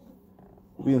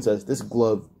 Luffy then says, "This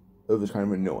glove is kind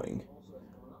of annoying."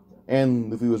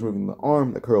 And Luffy was removing the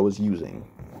arm that Kuro was using.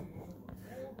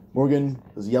 Morgan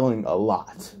was yelling a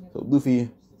lot. So Luffy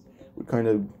would kind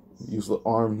of use the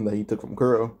arm that he took from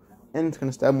Kuro and kind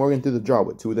of stab Morgan through the jaw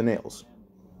with 2 of the nails.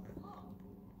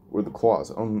 Or the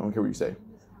claws, I don't care what you say.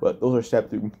 But those are stabbed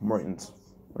through Morgan's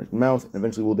mouth and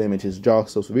eventually will damage his jaw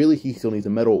so severely he still needs a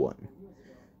metal one.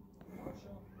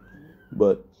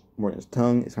 But Morgan's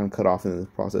tongue is kind of cut off in the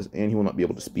process and he will not be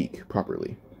able to speak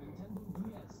properly.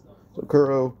 So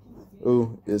Kuro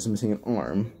is missing an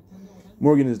arm.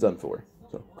 Morgan is done for.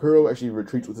 So Kuro actually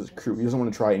retreats with his crew. He doesn't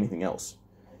want to try anything else.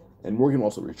 And Morgan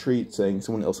also retreats, saying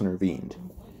someone else intervened.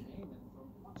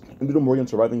 And due to Morgan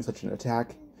surviving such an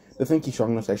attack, they think he's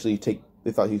strong enough to actually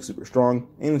they thought he was super strong,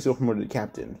 and he was still promoted to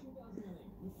captain.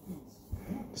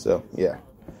 So, yeah.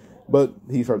 But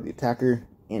he started the attacker,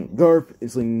 and Garp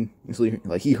instantly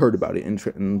like, he heard about it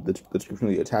in the description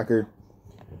of the attacker.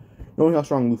 Knowing how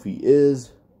strong Luffy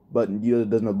is, but he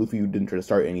doesn't know Luffy didn't try to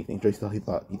start anything. He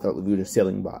thought Luffy was just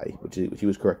sailing by, which he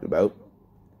was correct about.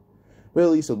 But at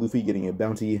least so Luffy getting a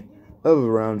bounty of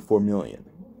around 4 million.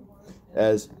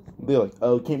 As they're like,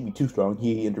 "Oh, it can't be too strong."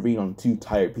 He intervened on 2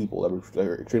 tired people that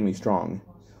were extremely strong.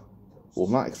 Well,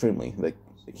 not extremely. Like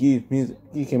he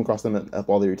came across them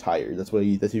while they were tired. That's why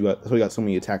he got so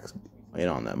many attacks in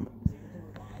on them.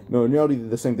 No, in reality,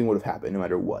 the same thing would have happened no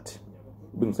matter what.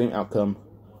 Been the same outcome,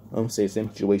 same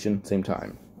situation, same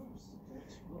time.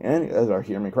 And as our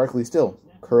hearing me correctly, still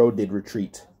Kuro did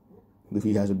retreat.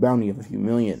 Luffy has a bounty of a few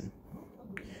million.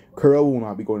 Kuro will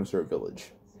not be going to Syrup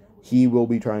Village. He will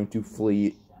be trying to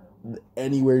flee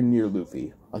anywhere near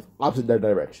Luffy, like opposite that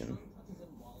direction.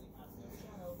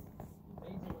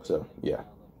 So, yeah.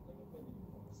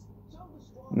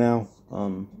 Now,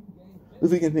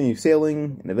 Luffy continues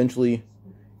sailing, and eventually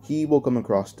he will come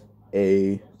across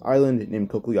a island named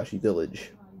Kokuyashi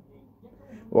Village.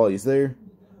 While he's there,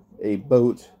 a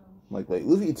boat, like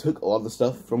Luffy took a lot of the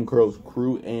stuff from Kuro's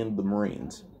crew and the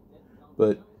Marines,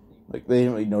 but like they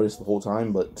didn't really notice the whole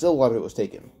time, but still a lot of it was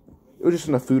taken. It was just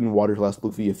enough food and water to last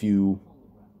Luffy a few.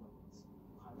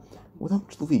 With how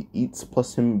much Luffy eats,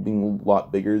 plus him being a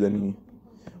lot bigger than he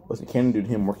was in canon, due to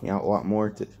him working out a lot more,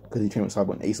 because he trained with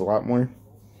Sabo and Ace a lot more.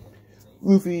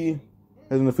 Luffy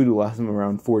has enough food to last him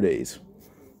around 4 days.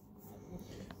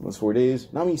 In those 4 days,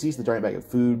 Nami sees the giant bag of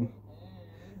food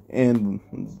and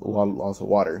lots of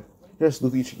water. She asks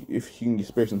Luffy if she can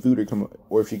spare some food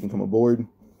or if she can come aboard.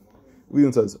 Luffy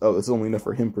then says, "Oh, this is only enough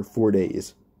for him for 4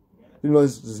 days." He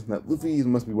realizes that Luffy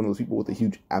must be one of those people with a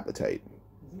huge appetite.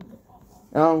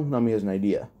 Now, Nami has an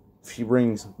idea. She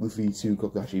brings Luffy to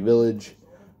Kokuyashi Village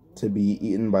to be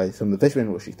eaten by some of the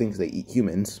fishermen, which she thinks they eat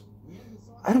humans.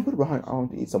 I don't put her behind. I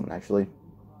want to eat someone, actually.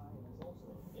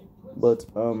 But,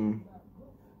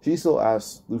 she still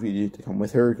asks Luffy to come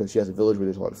with her, because she has a village where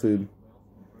there's a lot of food.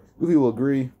 Luffy will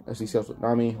agree, as he sails with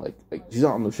Nami. Like she's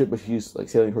not on the ship, but she's,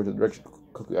 sailing towards the direction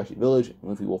of Kokuyashi Village, and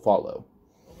Luffy will follow.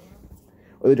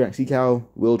 Or the giant sea cow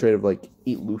will try to,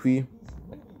 eat Luffy.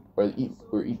 Or eat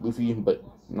Luffy, but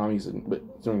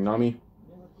throwing Nami.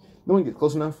 No one gets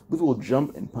close enough, Luffy will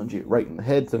jump and punch it right in the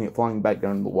head, sending it flying back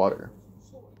down in the water.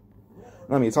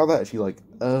 Nami saw that, and she's like,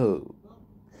 "Oh."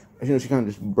 And she kind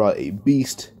of just brought a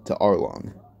beast to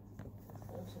Arlong.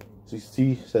 So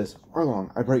she says,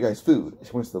 "Arlong, I brought you guys food."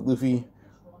 She points to Luffy,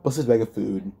 busts his bag of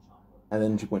food, and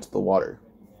then she points to the water.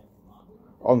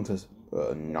 Arlong says,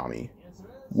 "Nami.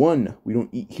 1, we don't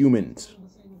eat humans.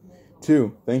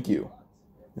 2, thank you.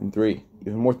 And 3,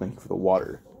 even more thank you for the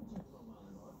water."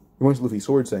 He points to Luffy's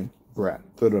sword, saying, "Brat,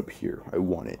 throw it up here. I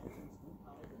want it."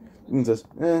 Luffy says,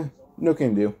 "No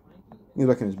can do." He's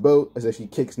back in his boat as she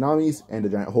kicks Nami's and a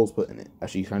giant hole's put in it. As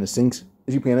she kind of sinks,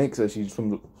 she panics as she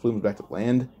swims back to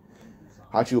land.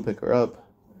 Hachi will pick her up,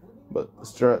 but the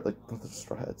straw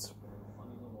heads.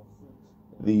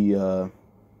 The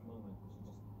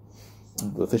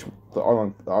the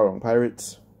Arlong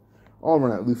pirates, all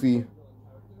run at Luffy,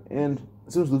 and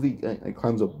as soon as Luffy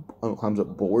climbs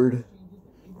up board,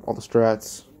 all the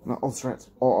strats, not all the strats,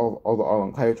 all the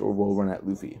Arlong pirates will run at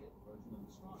Luffy.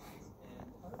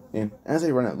 And as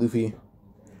they run at Luffy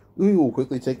will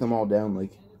quickly take them all down.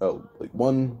 The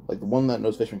one that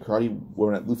knows Fishman Karate will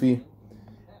run at Luffy,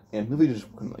 and Luffy just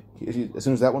as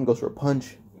soon as that one goes for a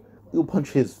punch, he'll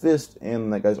punch his fist,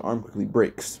 and that guy's arm quickly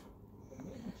breaks.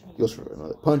 He goes for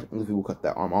another punch, and Luffy will cut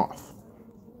that arm off.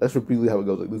 That's repeatedly how it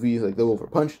goes. Luffy, they'll go for a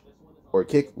punch or a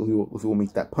kick. Luffy will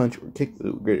meet that punch or kick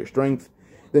with greater strength,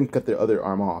 then cut their other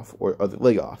arm off or other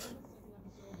leg off.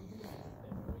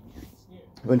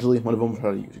 Eventually, one of them will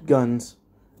try to use guns,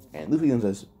 and Luffy then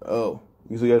says, "Oh,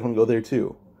 you guys want to go there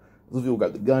too?" Luffy will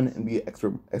grab the gun and be an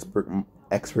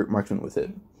expert marksman with it.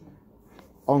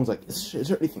 Arlong's like, is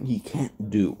there anything he can't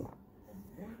do?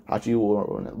 Hachi will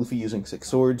run at Luffy using 6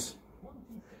 swords.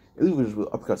 Luffy just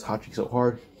uppercuts Hachi so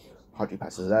hard, Hachi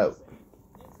passes out.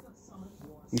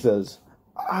 He says,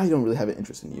 "I don't really have an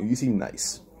interest in you. You seem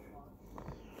nice."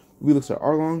 Luffy looks at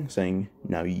Arlong, saying,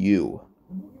 "Now you."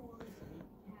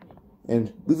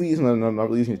 And Luffy is not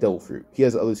really using his Devil Fruit. He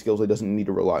has other skills he doesn't need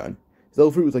to rely on. His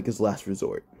Devil Fruit is like his last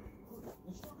resort.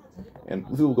 And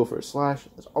Luffy will go for a slash,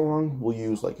 as Arlong will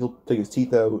use, he'll take his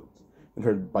teeth out and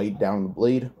try to bite down the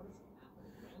blade.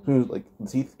 As soon as, the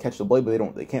teeth catch the blade,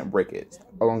 but they can't break it.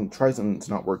 Arlong tries and it's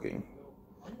not working.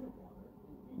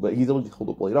 But he's able to hold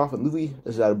the blade off, and Luffy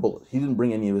is out of bullets. He didn't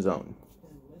bring any of his own.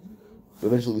 So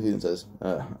eventually Luffy then says,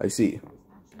 "I see."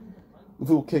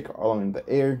 Luffy will kick Arlong into the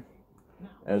air,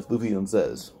 as Luffy then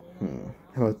says,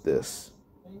 "How about this?"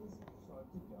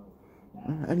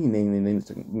 I need to name this.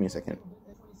 Give me a second.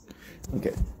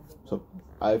 Okay, so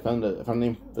I found a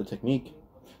name for the technique.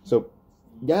 So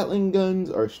Gatling guns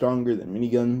are stronger than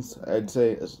miniguns, I'd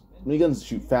say. As miniguns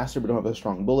shoot faster but don't have as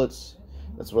strong bullets.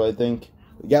 That's what I think.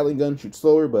 The Gatling gun shoots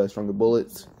slower but has stronger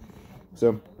bullets.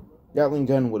 So Gatling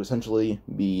gun would essentially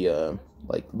be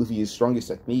Luffy's strongest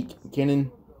technique in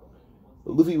canon.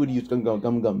 But Luffy would use Gum Gum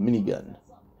minigun,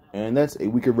 and that's a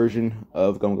weaker version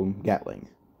of Gum Gum Gatling.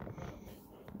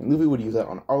 And Luffy would use that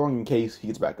on Arlong in case he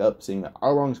gets back up, seeing that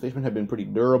Arlong's fishmen have been pretty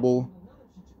durable,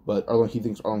 but he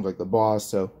thinks Arlong's like the boss,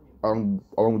 so Arlong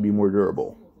would be more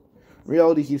durable. In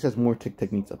reality, he just has more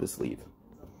techniques up his sleeve.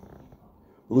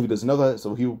 But Luffy doesn't know that,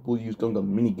 so he will use Gum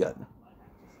Gum minigun.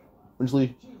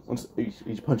 Eventually, once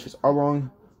each punch hits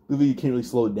Arlong, Luffy can't really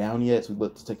slow it down yet, so he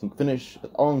lets the technique finish.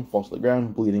 Arlong falls to the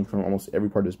ground, bleeding from almost every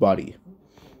part of his body.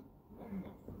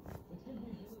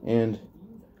 And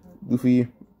Luffy...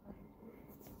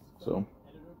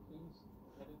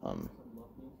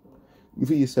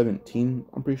 Luffy is 17,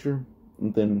 I'm pretty sure.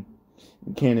 And then,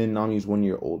 in canon, Nami is 1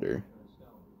 year older.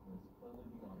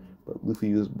 But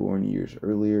Luffy was born years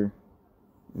earlier.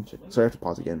 Sorry, I have to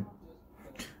pause again.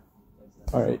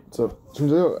 Alright, so,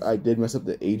 turns out I did mess up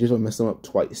the ages. I messed them up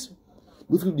twice.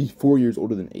 Luffy would be 4 years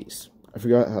older than Ace. I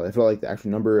forgot the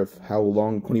actual number of how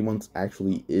long 20 months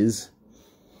actually is.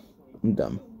 I'm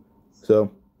dumb.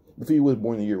 So, Luffy was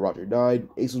born the year Roger died.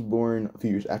 Ace was born a few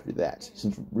years after that,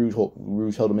 since Rouge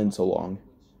held him in so long.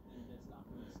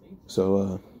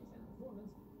 So,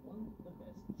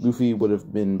 Luffy would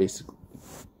have been basically...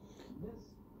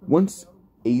 Once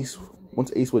Ace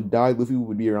would die, Luffy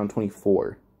would be around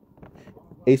 24.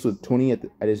 Ace was 20 at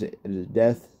his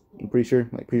death. I'm pretty sure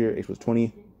Ace was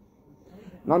 20.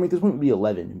 Nami at this point would be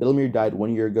 11. Bellemere died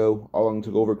 1 year ago. Arlong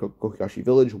took over Kokoyashi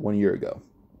Village 1 year ago.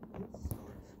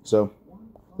 So,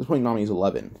 at this point, Nami is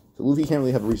 11. So Luffy can't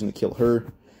really have a reason to kill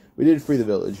her. We did free the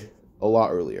village a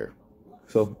lot earlier.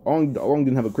 So Arlong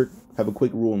didn't have a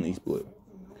quick rule in East Blue.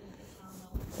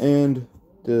 And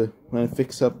to kind of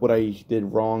fix up what I did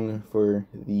wrong for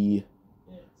the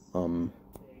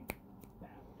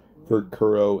for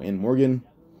Kuro and Morgan,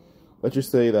 let's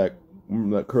just say that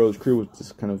Kuro's crew was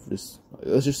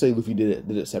let's just say Luffy did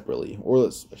it separately, or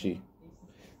let's actually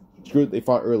screw it. They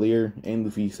fought earlier, and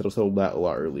Luffy settled that a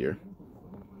lot earlier.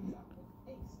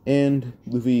 And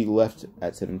Luffy left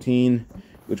at 17,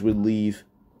 which would leave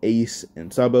Ace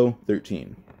and Sabo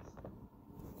 13.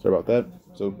 Sorry about that.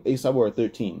 So Ace and Sabo are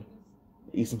 13.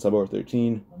 Ace and Sabo are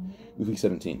 13. Luffy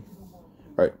 17.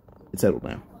 Alright, it's settled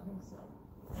now.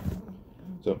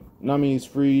 So Nami is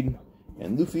freed,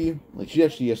 and Luffy, she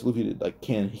actually asked Luffy to,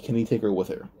 can he take her with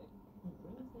her?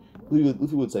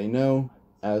 Luffy would say no,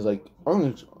 as the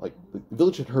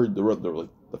village had heard the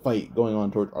fight going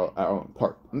on toward Arlong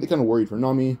Park, and they kind of worried for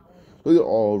Nami. So they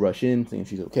all rush in, thinking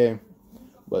she's okay,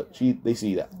 but they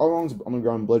see that Arlong's on the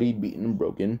ground, bloodied, beaten, and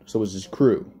broken. So is his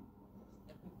crew,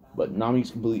 but Nami's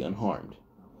completely unharmed.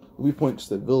 Luffy points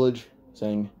to the village,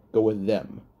 saying, "Go with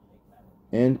them."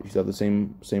 And if you have the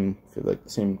same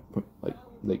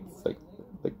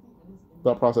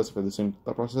thought process for the same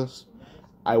thought process,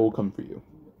 I will come for you.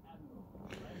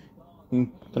 He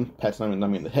kind of pats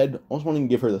Nami in the head, almost wanting to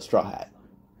give her the straw hat.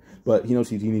 But he knows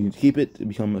he needs to keep it to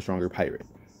become a stronger pirate.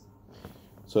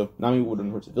 So Nami will run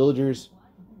towards the villagers,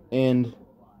 and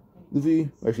Luffy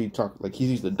actually he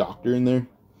sees the doctor in there.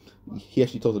 He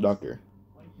actually tells the doctor,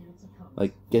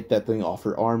 like, get that thing off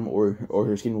her arm or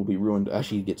her skin will be ruined as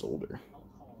she gets older.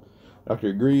 The doctor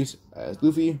agrees, as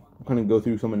Luffy kind of go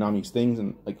through some of Nami's things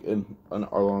in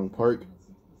Arlong Park.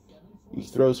 He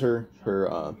throws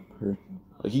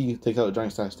he takes out a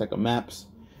giant stack of maps,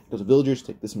 goes to villagers,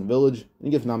 take this in the village, and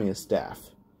he gives Nami a staff.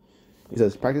 He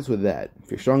says, practice with that. If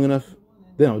you're strong enough,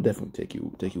 then I'll definitely take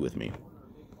you with me.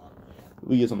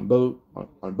 We get on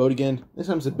a boat again. This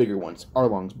time it's a bigger one. It's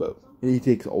Arlong's boat. And he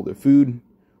takes all their food,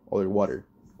 all their water,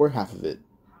 or half of it.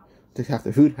 Takes half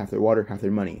their food, half their water, half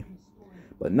their money.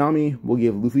 But Nami will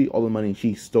give Luffy all the money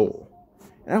she stole.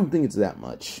 And I don't think it's that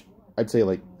much. I'd say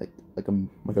like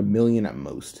a million at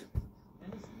most.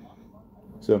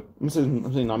 So I'm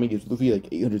saying Nami gives Luffy like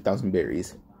 800,000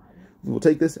 berries. We'll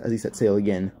take this as he sets sail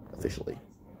again officially.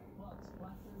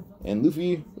 And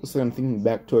Luffy is kind of thinking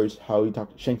back towards how he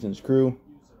talked to Shanks and his crew,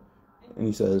 and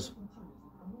he says,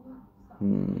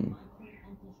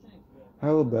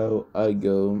 how about I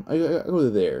go to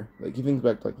there? Like, he thinks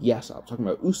back to, like, Yasop, talking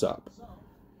about Usopp.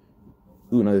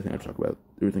 Ooh, another thing I have to talk about.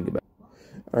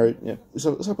 Alright, yeah.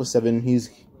 Usopp was 7.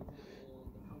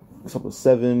 Usopp was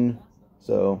 7,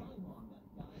 so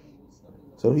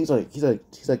he's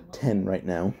like 10 right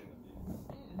now.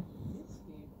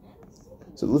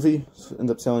 So Luffy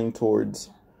ends up sailing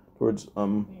towards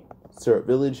Syrup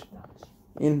Village,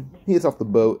 and he gets off the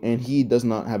boat, and he does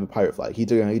not have a pirate flag. He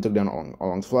took down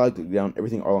Arlong's flag, took down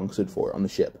everything Arlong stood for on the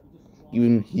ship. He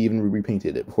even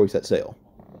repainted it before he set sail.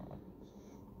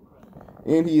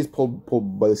 And he is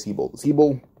pulled by the Sea Bull. The Sea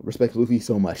Bull respects Luffy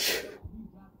so much.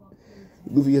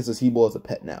 Luffy has the Sea Bull as a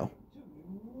pet now.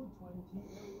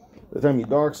 By the time he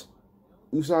docks,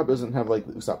 Usopp doesn't have like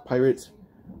the Usopp pirates,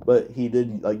 but he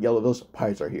did like yell at those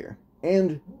pirates are here,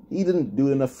 and he didn't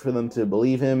do enough for them to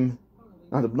believe him,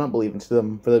 for them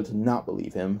to not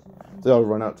believe him. So they all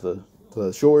run out to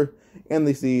the shore, and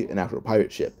they see an actual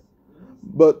pirate ship,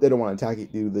 but they don't want to attack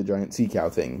it due to the giant sea cow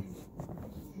thing.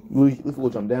 Luffy will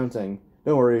jump down, saying,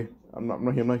 "Don't worry, I'm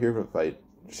not here for the fight.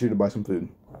 Just here to buy some food."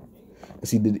 As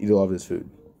he did eat a lot of his food.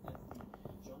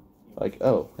 Like,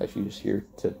 oh, actually, just here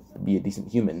to be a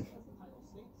decent human.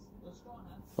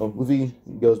 Well, Luffy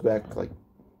goes back,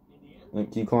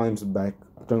 he climbs up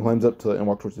to and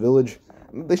walk towards the village.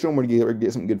 They show him where to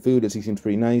get some good food, as he seems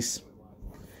pretty nice.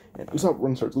 And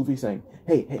Usopp starts Luffy saying,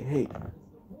 "Hey,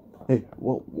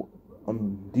 well,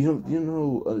 do you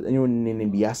know anyone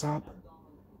named Yasop?"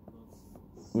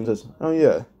 And he says, "Oh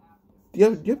yeah, do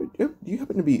you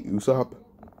happen to be Usopp?"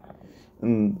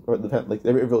 And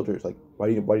every villager is like, why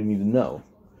do you need to know?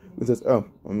 He says, "Oh,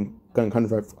 I'm kind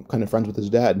of friends with his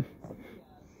dad."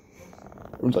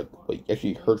 Everyone's like, "Wait, you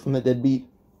actually heard from the deadbeat?"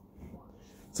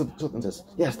 So something says,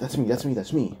 "Yes, that's me."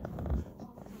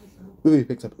 Luffy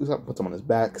picks up Usopp, puts him on his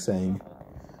back, saying,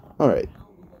 "Alright,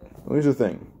 well, here's the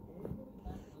thing.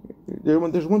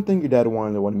 There's one thing your dad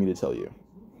wanted me to tell you.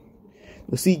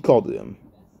 The sea called to him.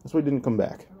 That's why he didn't come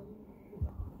back.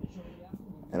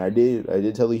 And I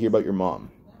did tell you here about your mom.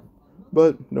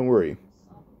 But don't worry.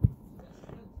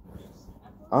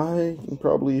 I can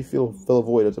probably fill a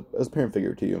void as a parent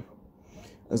figure to you.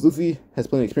 As Luffy has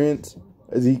plenty of experience,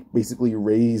 as he basically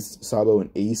raised Sabo and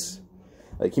Ace.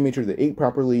 Like, he made sure they ate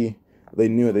properly. They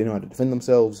know how to defend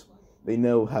themselves. They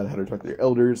know how to respect their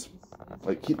elders.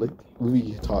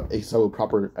 Luffy taught Ace Sabo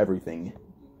proper everything.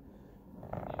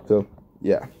 So,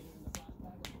 yeah.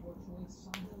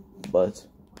 But,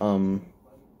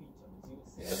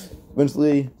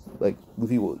 eventually,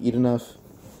 Luffy will eat enough.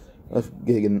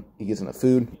 He gets enough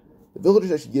food. The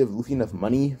villagers actually give Luffy enough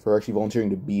money for actually volunteering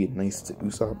to be nice to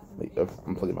Usopp.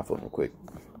 I'm plugging my phone real quick.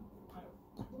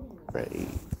 Right here.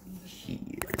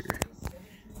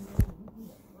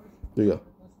 There you go.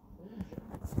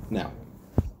 Now,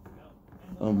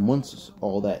 once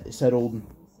all that is settled,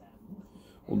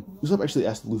 Usopp actually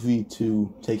asked Luffy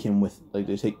to take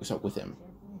Usopp with him.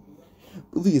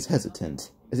 Luffy is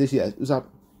hesitant, as if he asks, "Usopp,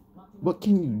 what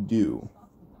can you do?"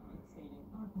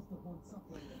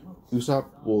 Usopp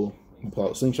will pull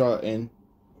out a slingshot, and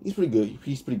he's pretty good.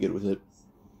 He's pretty good with it.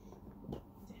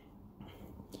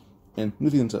 And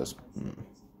Luffy then says,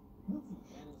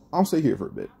 "I'll stay here for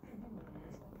a bit."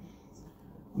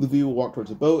 Luffy will walk towards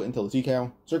the boat and tell the sea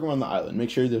cow, circle around the island, make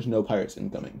sure there's no pirates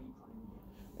incoming.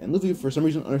 And Luffy, for some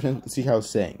reason, understands what the sea cow is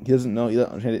saying. He doesn't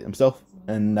understand it himself,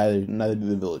 and neither do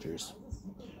the villagers.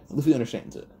 Luffy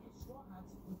understands it.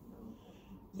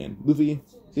 And Luffy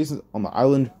stays on the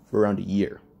island for around a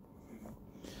year.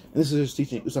 And this is just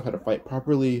teaching Usopp how to fight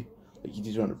properly. Like, he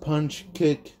teaches him how to punch,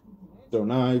 kick, throw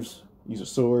knives, use a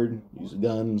sword, use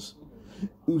guns.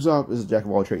 Usopp is a jack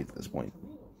of all trades at this point.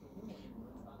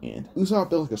 And Usopp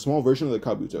built like a small version of the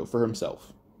Kabuto for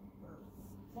himself.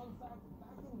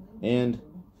 And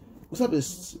Usopp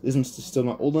isn't still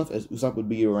not old enough, as Usopp would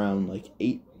be around like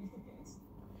 8.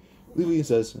 Luffy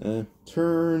says,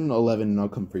 turn 11 and I'll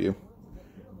come for you.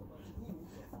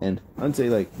 And I'd say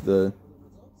like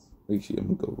actually,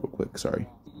 I'm gonna go real quick, sorry.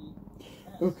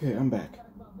 Okay, I'm back.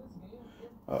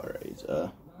 Alright,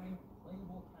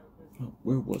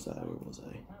 where was I?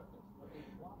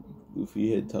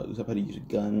 Luffy had taught Usopp how to use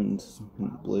guns,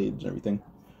 and blades, and everything.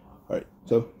 Alright,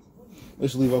 so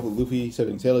let's leave off with Luffy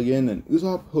setting sail again, and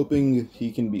Usopp hoping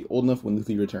he can be old enough when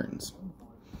Luffy returns.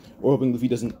 Or hoping Luffy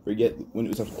doesn't forget when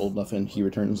Usopp's old enough and he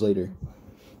returns later.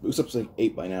 But Usopp's like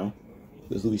 8 by now,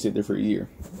 because Luffy stayed there for a year.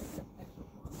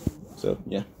 So,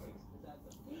 yeah.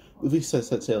 Luffy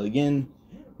sets sail again,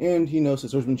 and he knows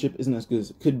his swordsmanship isn't as good as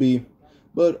it could be,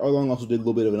 but Arlong also did a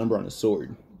little bit of a number on his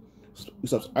sword.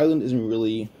 Usopp's island isn't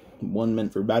really one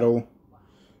meant for battle,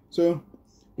 so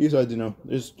he decided to know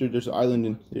there's an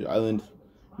island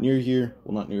near here,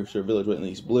 well, not near Shore Village, but in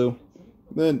East Blue.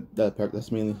 Then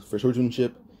that's mainly for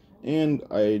swordsmanship, and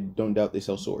I don't doubt they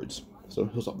sell swords, so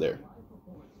he'll stop there.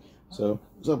 So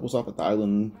Usopp will stop at the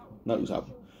island, not Usopp.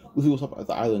 Luffy will stop at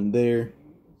the island there,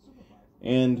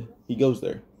 and he goes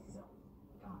there.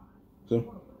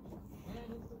 So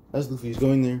as Luffy is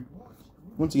going there,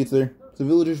 once he gets there, the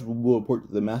villagers will report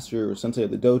to the master or sensei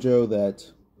of the dojo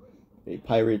that a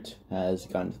pirate has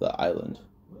gotten to the island,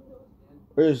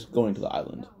 or is going to the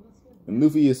island. And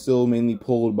Luffy is still mainly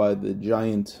pulled by the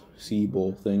giant sea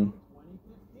bull thing.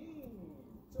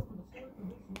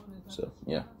 So,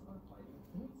 yeah.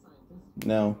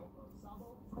 Now,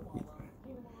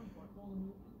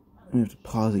 I have to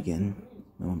pause again.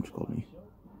 My mom just called me.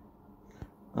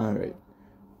 Alright.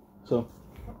 So,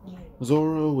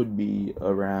 Zoro would be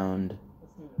around,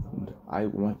 I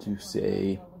want to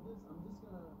say,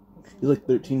 he's like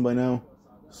 13 by now.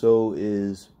 So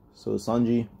is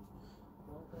Sanji.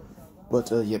 But,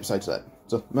 yeah, besides that.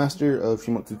 So, Master of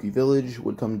Shimotsuki Village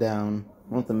would come down.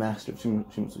 Not the Master of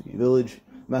Shimotsuki Village.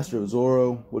 Master of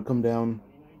Zoro would come down.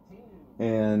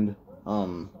 And,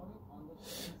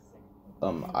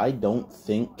 I don't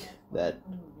think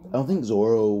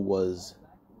Zoro was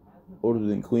older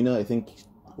than Kuina. I think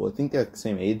they're the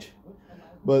same age.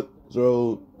 But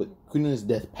Kuina's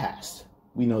death passed.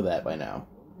 We know that by now.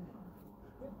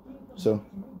 So,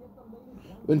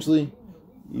 eventually,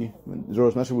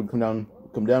 Zoro's master would come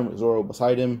down with Zoro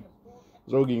beside him.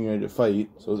 Zoro getting ready to fight,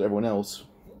 so is everyone else.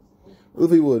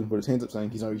 Luffy would put his hands up,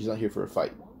 saying he's not here for a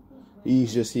fight.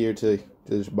 He's just here to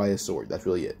just buy his sword. That's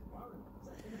really it.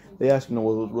 They ask him,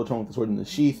 what's wrong with the sword in the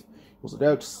sheath. He pulls it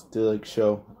out to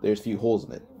show there's a few holes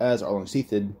in it. As Arlong's teeth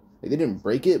did, they didn't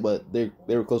break it, but they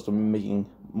were close to making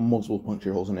multiple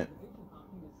puncture holes in it.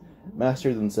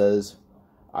 Master then says,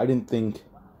 I don't think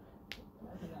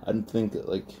you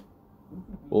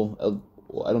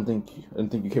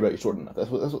care about your sword enough. That's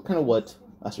kind of what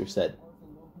Master said.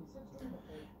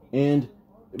 And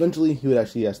eventually, he would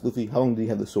actually ask Luffy, how long did he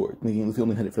have the sword? Thinking Luffy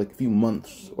only had it for like a few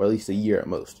months, or at least a year at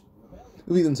most.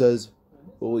 Luffy then says,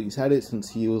 well, he's had it since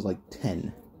he was like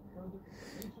 10.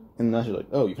 And Master's like,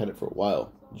 oh, you've had it for a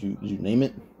while. Did you name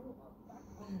it?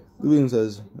 Luffy then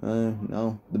says,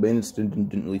 no, the bandits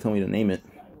didn't really tell me to name it.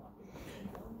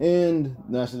 And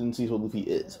Master then sees what Luffy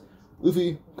is.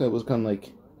 Luffy was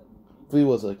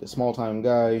like a small-time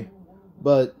guy,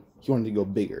 but he wanted to go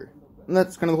bigger. And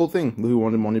that's kind of the whole thing. Luffy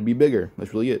wanted to be bigger.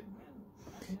 That's really it.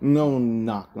 No,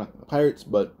 not the pirates,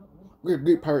 but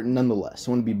great pirate nonetheless. He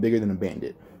wanted to be bigger than a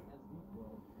bandit.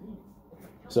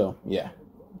 So, yeah.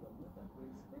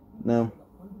 Now,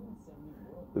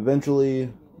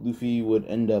 eventually, Luffy would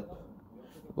end up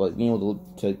like being able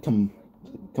to come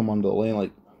onto the land.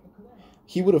 Like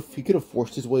he could have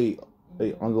forced his way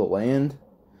onto the land,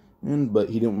 but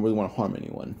he didn't really want to harm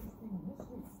anyone.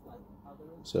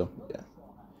 So, yeah.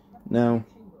 Now,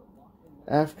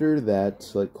 after that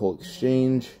whole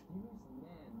exchange,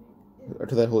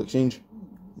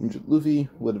 Luffy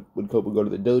would go to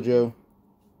the dojo.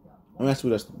 And Master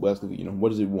would ask Luffy, what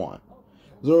does he want?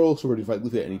 Zoro was ready to fight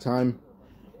Luffy at any time.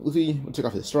 Luffy would take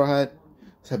off his straw hat,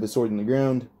 tap his sword in the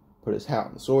ground, put his hat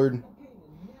on the sword,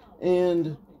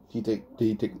 and he'd take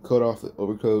the coat off, the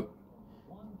overcoat,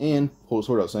 and pull the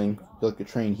sword out, saying, I feel like to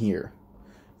train here.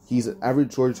 He's an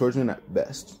average swordsman at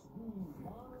best.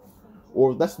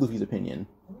 Or that's Luffy's opinion.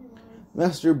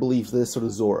 Master believes this, so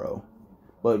does Zoro.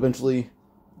 But eventually,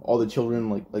 all the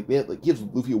children, gives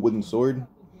Luffy a wooden sword,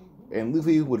 and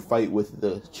Luffy would fight with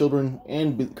the children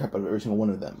and beat the crap out of every single one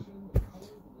of them.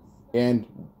 And,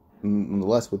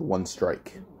 nonetheless, with one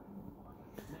strike.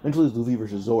 Eventually, it's Luffy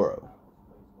versus Zoro.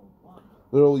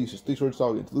 Zoro uses 3-sword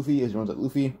style against Luffy as he runs at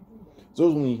Luffy.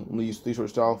 Zoro's only used 3-sword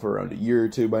style for around a year or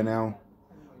two by now.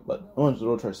 But once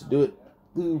Zoro tries to do it,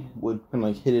 Luffy would kind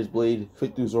of hit his blade,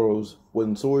 fit through Zoro's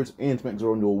wooden swords, and smack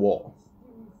Zoro into a wall.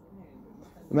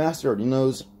 The Master already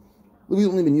knows Luffy's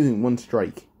only been using one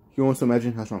strike. He wants to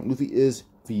imagine how strong Luffy is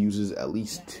if he uses at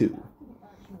least 2.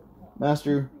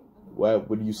 Master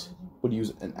would use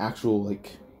an actual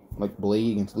like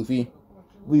blade against Luffy.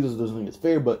 Luffy doesn't think it's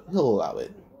fair, but he'll allow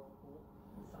it.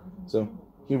 So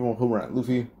he'll run at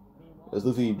Luffy. As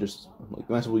Luffy just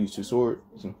the Master will use 2 swords.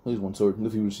 He'll use 1 sword.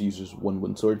 Luffy just uses 1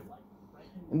 wooden sword.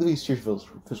 And Luffy's sheer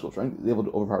physical strength is able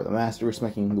to overpower the Master,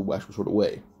 smacking the actual sword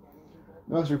away.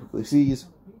 The Master quickly sees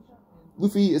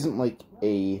Luffy isn't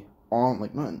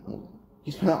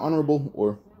he's kind of honorable,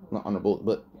 or not honorable,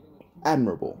 but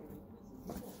admirable.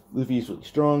 Luffy is really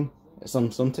strong, has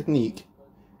some technique.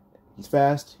 He's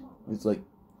fast. It's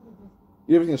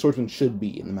everything a swordsman should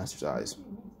be in the Master's eyes.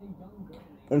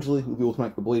 Eventually, Luffy will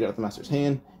smack the blade out of the Master's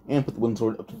hand and put the wooden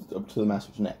sword up to the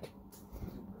Master's neck.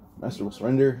 The Master will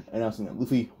surrender, announcing that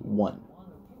Luffy won.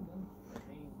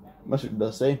 The Master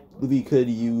does say Luffy could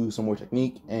use some more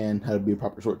technique and how to be a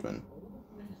proper swordsman.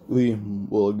 Luffy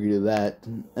will agree to that,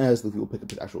 as Luffy will pick up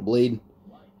his actual blade.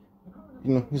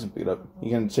 He doesn't pick it up. He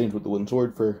can exchange with the wooden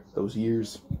sword for those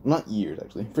years. Not years,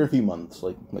 actually. For a few months.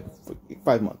 Like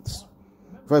 5 months.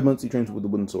 For 5 months, he trains with the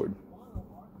wooden sword.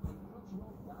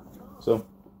 So,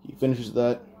 he finishes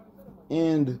that.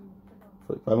 And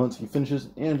for 5 months, he finishes.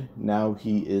 And now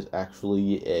he is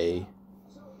actually a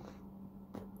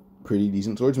pretty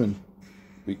decent swordsman.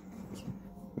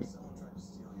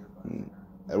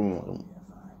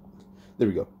 There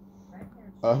we go.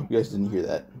 I hope you guys didn't hear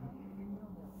that.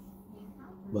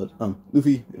 But,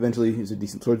 Luffy eventually is a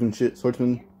decent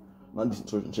swordsman. Not decent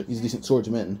swordsmanship, he's a decent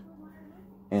swordsman.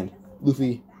 And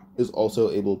Luffy is also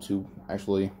able to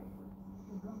actually,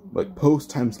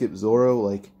 post-time skip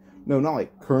Zoro, no,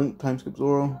 not current time skip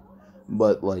Zoro,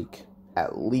 but,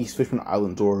 at least Fishman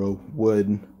Island Zoro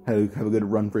would have a good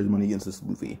run for his money against this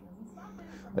Luffy.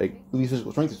 Luffy's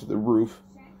physical strength is through the roof,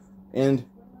 and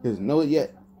he doesn't know it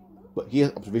yet, but he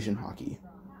has observation haki.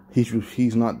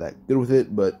 He's not that good with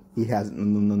it, but he has it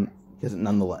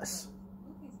nonetheless.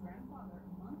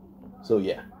 So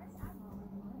yeah.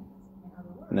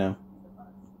 Now,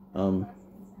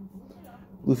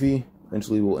 Luffy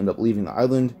eventually will end up leaving the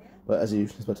island, but as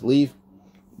he's about to leave,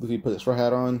 Luffy puts a straw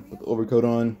hat on, puts the overcoat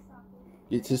on,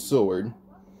 gets his sword,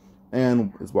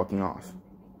 and is walking off.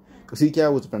 The sea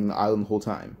cow was defending the island the whole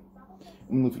time.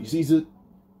 When Luffy sees it,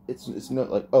 it's not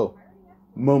oh,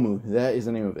 Momu, that is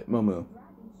the name of it, Momu.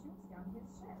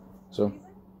 So,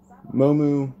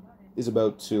 Momu is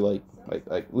about to,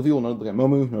 Luffy will look at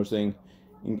Momu, noticing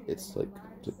it's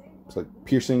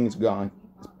piercing is gone.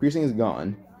 His piercing is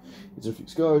gone. His a few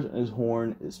scars, and his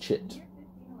horn is chipped.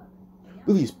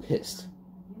 Luffy's pissed.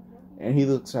 And he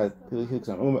looks at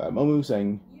Momu,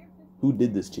 saying, "Who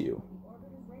did this to you?"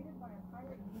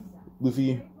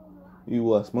 Luffy, he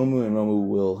will ask Momu, and Momu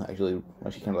will actually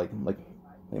kind of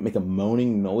make a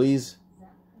moaning noise.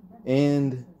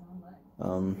 And,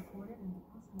 what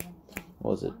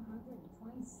was it?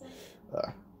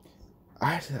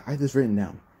 I had this written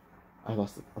down. I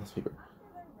lost the paper.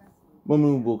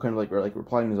 Momu will kind of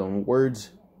reply in his own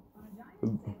words.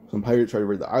 Some pirates tried to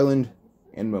raid the island,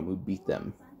 and Momu beat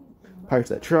them. The pirates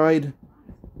that tried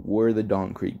were the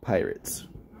Dawn Creek pirates.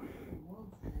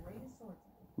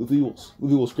 Luffy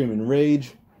will scream in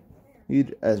rage.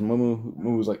 As Momu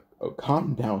was like, "Oh,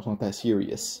 calm down. It's not that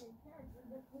serious."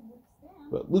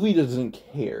 But Luffy doesn't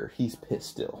care. He's pissed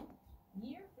still.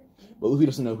 But Luffy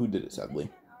doesn't know who did it, sadly.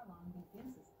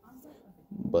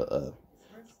 But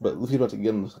Luffy's about to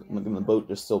get in the boat,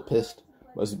 just still pissed.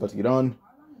 But as he's about to get on,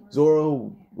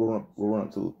 Zoro will run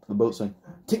up to the boat, saying,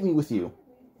 "Take me with you."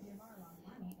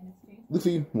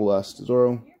 Luffy will ask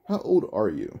Zoro, "How old are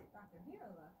you?"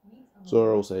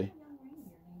 Zoro will say,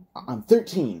 "I'm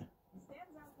 13.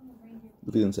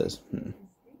 Luffy then says, "You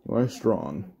are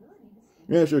strong.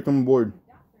 Yeah, sure, come aboard."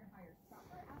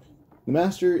 The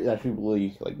Master is actually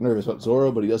really nervous about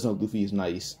Zoro, but he does know Luffy is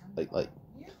nice.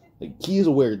 He is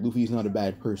aware Luffy is not a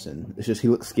bad person. It's just he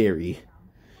looks scary,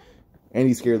 and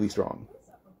he's scarily strong.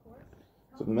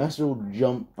 So the Master will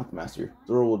jump. Not the Master.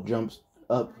 Zoro will jump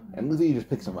up, and Luffy just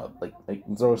picks him up.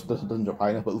 Zoro doesn't jump high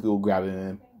enough, but Luffy will grab him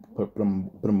and put him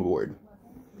aboard.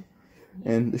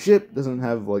 And the ship doesn't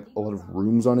have like a lot of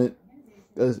rooms on it.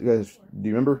 Guys, do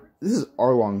you remember? This is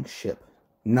Arlong's ship,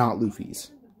 not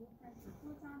Luffy's.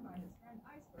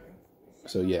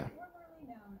 So yeah.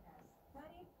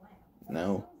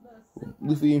 Now,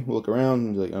 Luffy will look around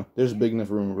and be like, oh, there's a big enough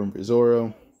room for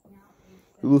Zoro.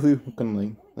 Luffy kind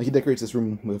of like he decorates this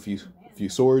room with a few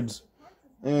swords,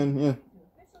 and yeah.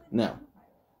 Now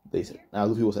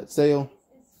Luffy will set sail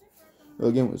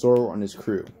again with Zoro on his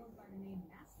crew.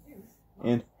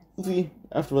 And Luffy,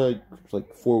 after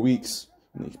like 4 weeks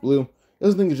in the East Blue,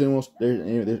 doesn't think there's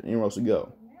anywhere else to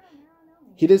go.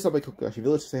 He did stop by Kokoshi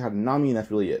Village to say hi to Nami, and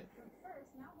that's really it.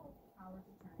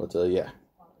 But yeah.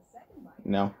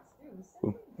 Now,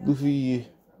 Luffy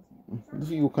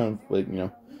will kind of like,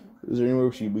 is there anywhere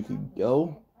we could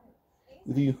go?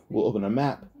 Luffy will open a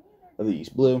map of the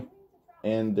East Blue,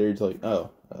 and there's like,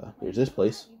 there's this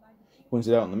place. He points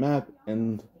it out on the map,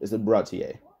 and it's the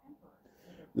Brautier.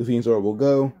 Luffy and Zoro will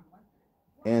go,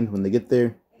 and when they get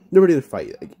there, they're ready to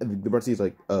fight. Like, the Brautier is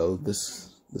like, oh,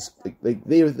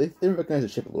 they recognize the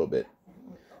ship a little bit.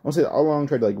 I want to say that Arlong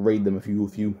tried to like raid them a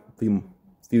few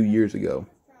years ago.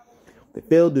 They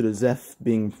failed due to Zeph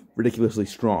being ridiculously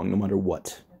strong, no matter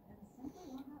what.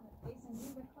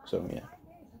 So yeah,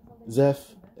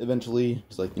 Zeph eventually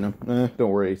is like, don't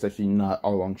worry, it's actually not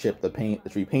Arlong's ship.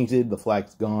 It's repainted, the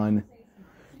flag's gone.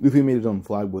 Luffy made his own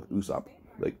flag with Usopp.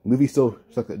 Like, Luffy still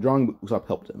stuck at drawing, but Usopp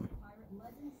helped him.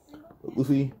 But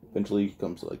Luffy eventually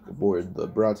comes like aboard the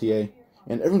Brautier,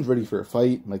 and everyone's ready for a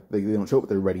fight. Like, they don't show up, but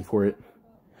they're ready for it.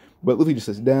 But Luffy just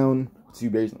sits down, puts 2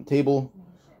 berries on the table,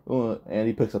 and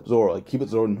he picks up Zoro. Like, he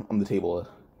puts Zoro on the table.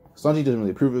 Sanji doesn't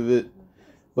really approve of it,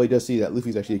 but he does see that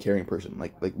Luffy's actually a caring person.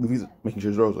 Like Luffy's making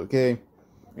sure Zoro's okay,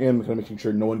 and kind of making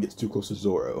sure no one gets too close to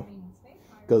Zoro.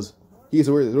 Because he's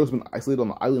aware that Zoro's been isolated on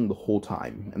the island the whole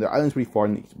time, and their island's pretty far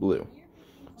in the East Blue.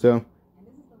 So,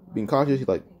 being cautious, he's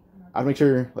like, I have to make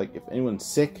sure, like, if anyone's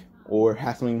sick or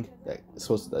has something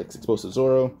that's exposed to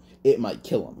Zoro, it might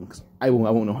kill him, because I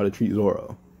won't know how to treat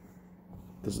Zoro.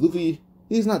 Because Luffy,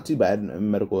 he's not too bad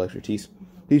in medical expertise.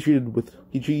 He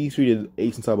treated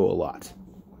Ace and Sabo a lot.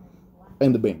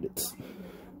 And the bandits.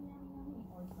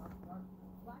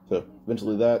 So,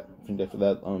 eventually after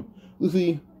that,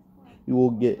 Luffy, he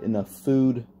will get enough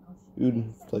food to,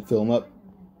 like, fill him up.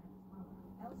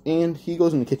 And he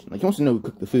goes in the kitchen. Like, he wants to know who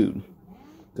cooked the food.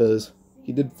 Because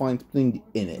he did find something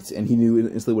in it, and he knew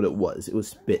instantly what it was. It was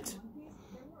spit.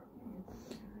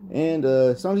 And,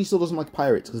 Sanji still doesn't like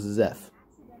pirates because of Zeph.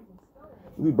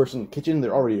 Luffy bursts in the kitchen,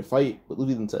 they're all ready to fight, but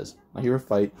Luffy then says, I hear a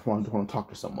fight, I want to talk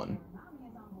to someone.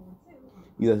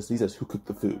 He says, who cooked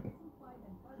the food?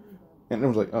 And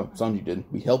everyone's like, oh, Sanji did.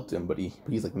 We helped him, but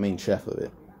he's like the main chef of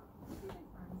it.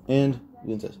 And he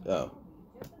then says, oh.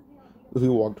 Luffy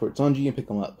will walk towards Sanji and pick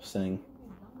him up, saying,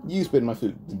 you spit in my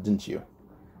food, didn't you?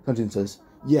 Sanji says,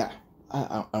 yeah,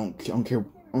 I don't care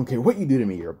what you do to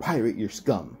me, you're a pirate, you're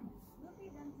scum.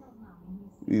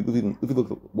 Luffy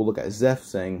will look at Zeph,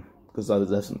 saying, because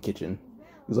Zeph's in the kitchen,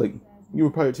 he's like, you were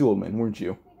a pirate too, old man, weren't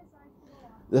you?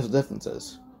 Zeph then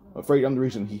says, I'm afraid I'm the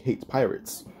reason he hates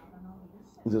pirates.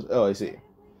 He says, oh, I see.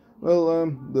 Well,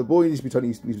 the boy needs to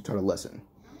be taught a lesson.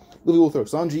 Luffy will throw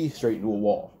Sanji straight into a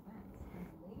wall.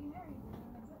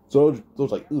 Zoro's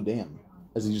like, ooh, damn.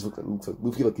 As he just looks like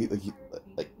Luffy,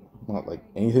 like not like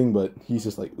anything, but he's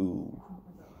just like, ooh.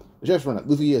 The chefs run at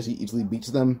Luffy as he easily beats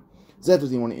them. Zeph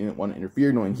doesn't want to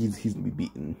interfere, knowing he's gonna be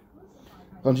beaten.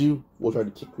 Sanji will try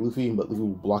to kick Luffy, but Luffy will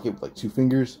block it with like 2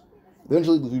 fingers.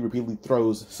 Eventually, Luffy repeatedly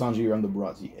throws Sanji around the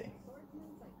Brautier.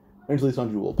 Eventually,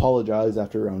 Sanji will apologize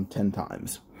after around 10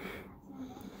 times.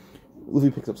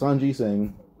 Luffy picks up Sanji,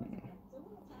 saying, you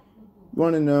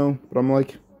want to know, but I'm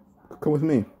like, come with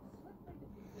me.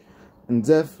 And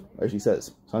Zeph actually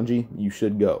says, Sanji, you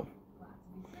should go.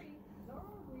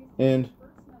 And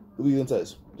Luffy then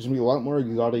says, there's going to be a lot more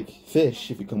exotic fish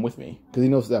if you come with me. Because he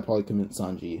knows that probably convinced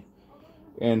Sanji.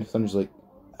 And Sanji's like,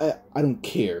 I don't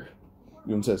care.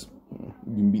 He says,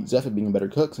 you can beat Zeph at being a better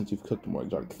cook since you've cooked more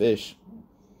exotic fish.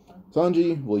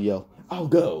 Sanji will yell, I'll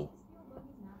go.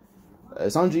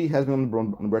 Sanji has been on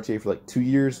the Brautier for like 2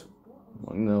 years.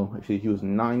 Well, no, actually he was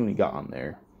 9 when he got on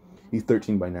there. He's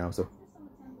 13 by now, so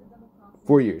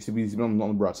 4 years. He's been on the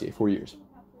Brautier 4 years.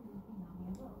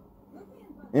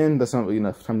 And that's not really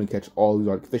enough time to catch all the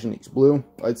exotic fish in East Blue,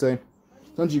 I'd say.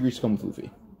 Sanji agrees to come with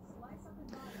Luffy.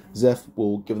 Zeph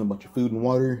will give them a bunch of food and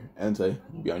water and say,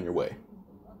 be on your way.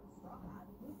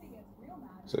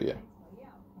 So yeah.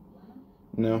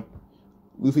 No.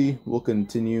 Luffy will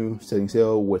continue setting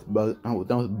sail with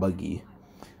Buggy,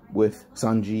 with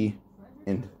Sanji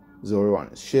and Zoro on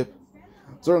his ship.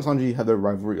 Zoro and Sanji had their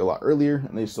rivalry a lot earlier,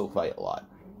 and they still fight a lot.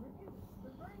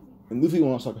 And Luffy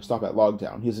will not stop at Log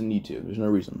Town. He doesn't need to. There's no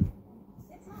reason.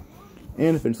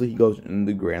 And eventually he goes in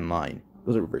the Grand Line.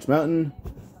 Goes up Reverse Mountain.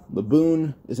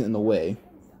 Laboon isn't in the way.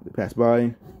 They pass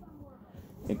by.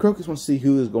 And Crocus wants to see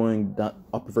who is going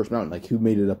up Reverse Mountain, like who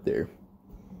made it up there.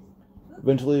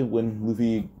 Eventually, when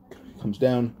Luffy comes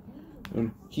down,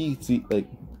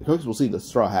 Crocus will see the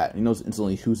straw hat, and he knows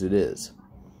instantly whose it is.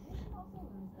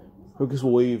 Crocus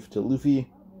will wave to Luffy,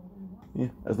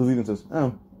 as Luffy then says,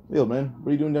 "Oh, hey old man, what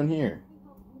are you doing down here?"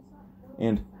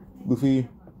 And Luffy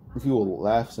will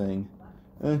laugh, saying,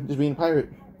 "Just being a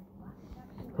pirate."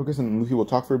 Crocus and Luffy will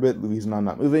talk for a bit. Luffy's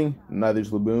not moving,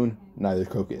 neither's Laboon, neither's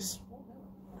Crocus.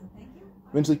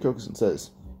 Eventually, Crocus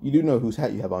says, "You do know whose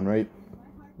hat you have on, right?"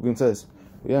 Laboon says,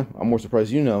 "Yeah, I'm more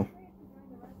surprised you know."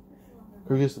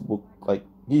 Crocus will,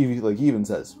 he even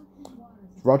says,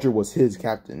 Roger was his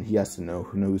captain. He has to know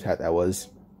whose hat that was.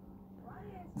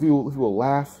 Luffy will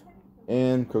laugh,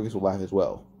 and Crocus will laugh as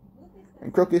well.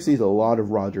 And Crocus sees a lot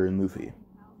of Roger in Luffy.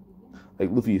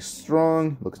 Luffy is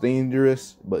strong, looks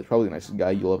dangerous, but it's probably the nicest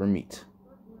guy you'll ever meet.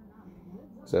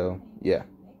 So, yeah.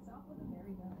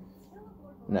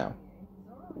 Now,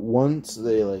 once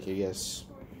they,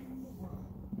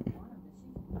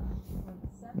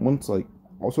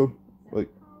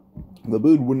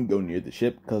 Laboon wouldn't go near the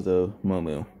ship because of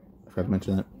Momo. I forgot to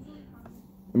mention that.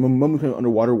 And Momo's kind of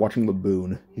underwater watching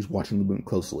Laboon. He's watching Laboon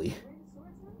closely.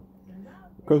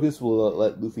 Crocus will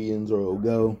let Luffy and Zoro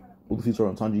go. Luffy, Zoro,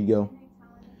 and Sanji go.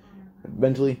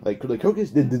 Eventually, Crocus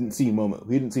didn't see Momo.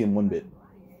 He didn't see him one bit.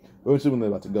 Eventually, when they're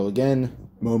about to go again,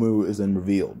 Momo is then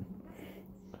revealed.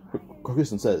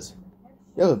 Crocus then says,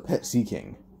 "You have a pet Sea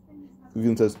King." Luffy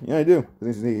then says, "Yeah, I do.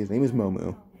 His name is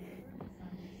Momo."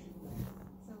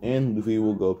 And Luffy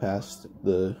will go past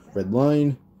the red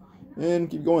line and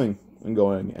keep going and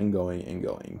going and going and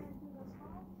going.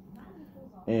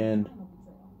 And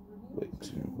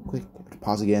quick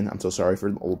pause again. I'm so sorry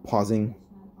for the old pausing.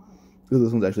 Because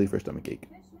this one's actually for stomach ache.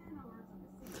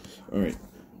 Alright.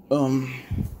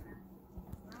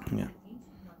 Yeah.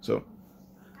 So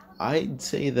I'd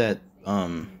say that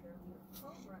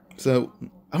so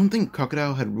I don't think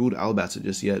Crocodile had ruled Alabasta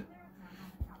just yet.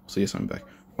 So yes, I'm back.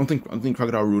 I don't think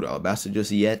Crocodile ruled Alabasta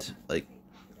just yet.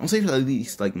 I'll say for at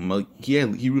least he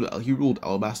ruled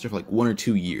Alabasta for 1 or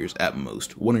 2 years at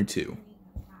most, 1 or 2.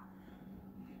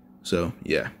 So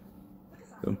yeah.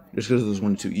 So just because of those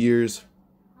 1 or 2 years,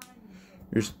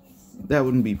 that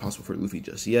wouldn't be possible for Luffy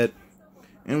just yet.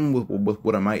 And with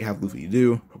what I might have Luffy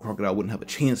do, Crocodile wouldn't have a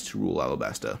chance to rule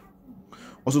Alabasta.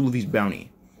 Also, Luffy's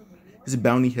bounty. His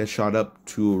bounty has shot up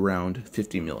to around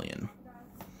 50 million.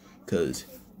 Because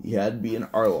he had to be an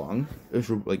Arlong.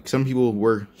 Some people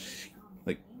were,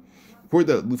 before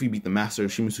that Luffy beat the master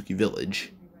of Shimosuke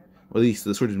Village. Or at least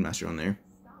the Swordsman Master on there.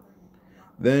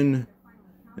 Then,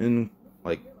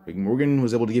 Morgan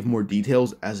was able to give more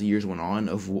details as the years went on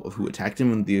of who attacked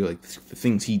him and the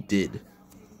things he did.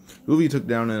 Luffy took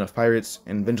down enough pirates,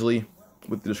 and eventually,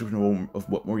 with the description of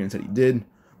what Morgan said he did,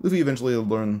 Luffy eventually had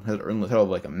to earn the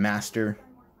title of a master.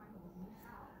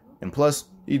 And plus,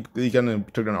 he kind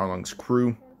of took down Arlong's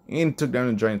crew and took down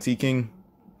a giant Sea King,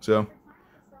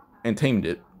 and tamed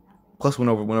it. Plus, went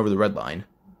over the red line.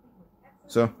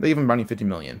 So they gave him bounty 50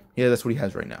 million. Yeah, that's what he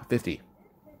has right now, 50.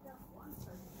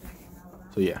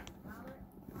 So yeah.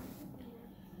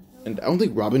 And I don't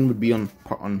think Robin would be on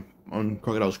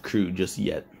Crocodile's crew just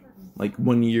yet.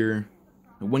 1 year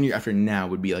after now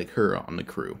would be her on the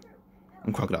crew,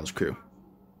 on Crocodile's crew.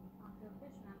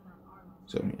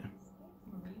 So yeah.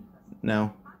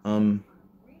 Now,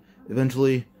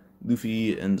 eventually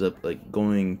Luffy ends up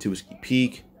going to Whiskey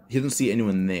Peak. He doesn't see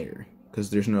anyone there because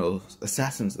there's no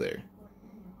assassins there.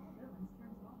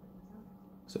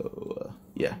 So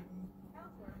yeah.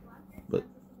 But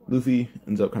Luffy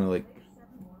ends up kind of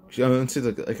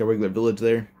it's a regular village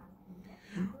there.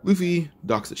 Luffy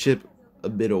docks the ship a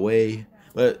bit away,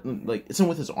 but it's not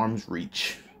with his arm's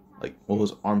reach,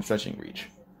 his arm stretching reach.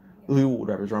 Luffy will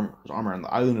wrap his arm around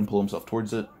the island and pull himself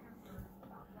towards it.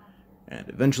 And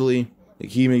eventually,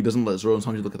 he doesn't let Zoro and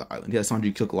Sanji look at the island. Yeah,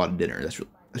 Sanji cook a lot of dinner. That's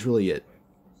really it.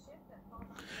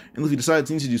 And Luffy decides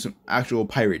he needs to do some actual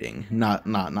pirating, not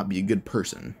be a good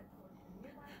person.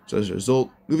 So as a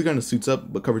result, Luffy kind of suits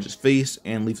up, but covers his face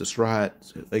and leaves a straw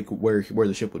hat, where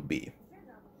the ship would be.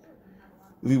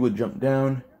 Luffy would jump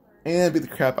down and beat the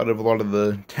crap out of a lot of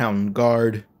the town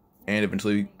guard, and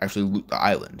eventually actually loot the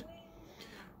island.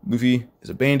 Luffy is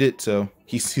a bandit, so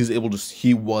he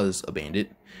was a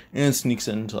bandit, and sneaks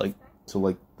into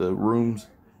the rooms,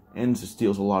 and just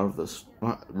steals a lot of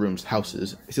the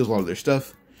houses. He steals a lot of their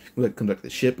stuff. He comes back to the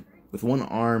ship with one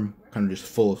arm, kind of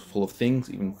just full of things,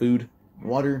 even food.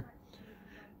 Water,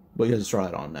 but he has a straw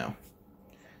hat on now.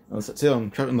 And let's sail,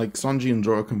 and like Sanji and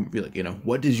Zoro can be like, you know,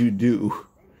 what did you do?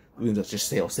 And that's just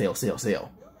sail, sail, sail,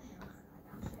 sail.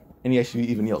 And he actually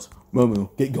even yells,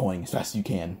 Momu, get going as fast as you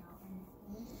can.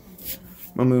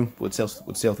 Momu would sail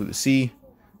through the sea,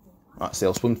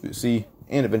 swim through the sea,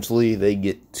 and eventually they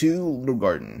get to Little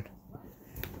Garden.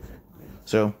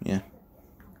 So, yeah.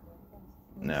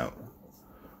 Now,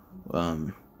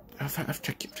 I've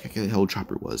checked how old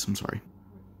Chopper was, I'm sorry.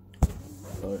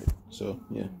 Alright, so,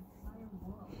 yeah.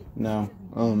 Now,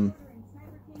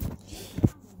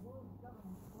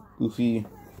 Luffy,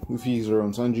 Zoro,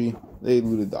 and Sanji, they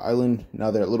looted the island.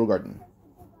 Now they're at Little Garden.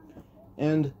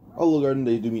 And at Little Garden,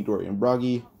 they do meet Dory and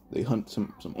Broggy. They hunt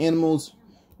some animals.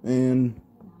 And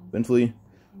eventually,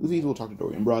 Luffy will talk to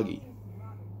Dory and Broggy.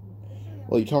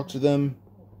 While he talks to them,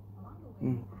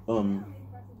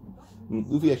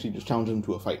 Luffy actually just challenged them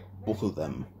to a fight. Both of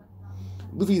them.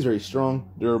 Luffy is very strong,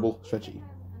 durable, stretchy.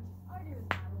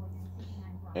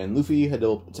 And Luffy had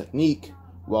developed a technique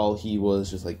while he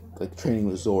was just like training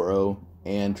with Zoro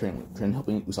and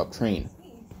helping Usopp train.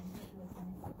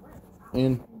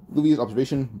 And Luffy's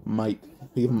observation might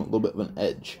give him a little bit of an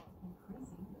edge.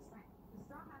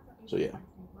 So yeah.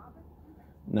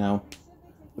 Now,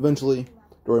 eventually,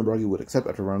 Dory and Broggy would accept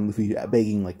after running Luffy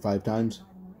begging like 5 times.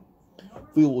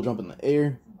 Luffy will jump in the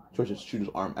air, try to shoot his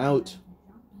arm out,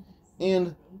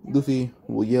 and Luffy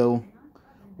will yell,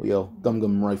 Gum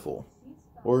Gum Rifle.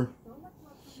 Or,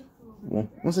 well,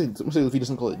 I'm gonna say Luffy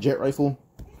doesn't call it jet rifle,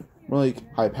 more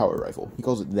like high power rifle. He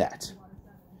calls it that.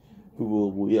 He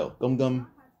will yell, Gum Gum,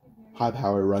 high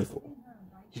power rifle.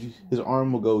 His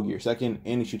arm will go gear second,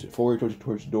 and he shoots it forward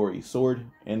towards Dory's sword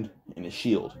and his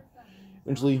shield.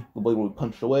 Eventually, the blade will be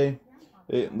punched away,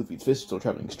 and Luffy's fist still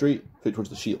traveling straight towards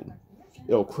the shield.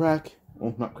 It'll crack,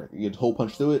 well, not crack, it gets a hole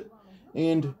punched through it,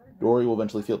 and Dory will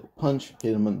eventually feel the punch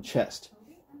hit him in the chest.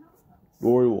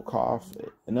 Dory will cough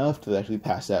enough to actually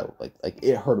pass out, like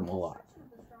it hurt him a lot.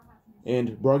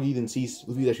 And Broggy then sees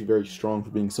Luffy is actually very strong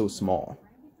for being so small.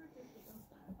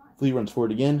 Luffy runs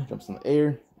forward again, jumps in the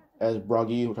air, as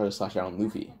Broggy will try to slash down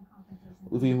Luffy.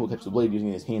 Luffy will catch the blade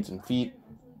using his hands and feet,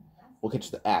 will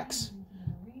catch the axe.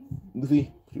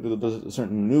 Luffy does a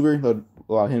certain maneuver that would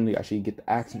allow him to actually get the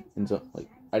axe into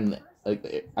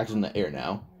the axe in the air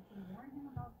now.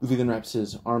 Luffy then wraps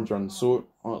his arms around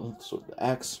the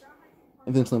axe,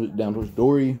 and then slams it down towards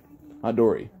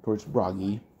towards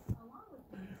Broggy.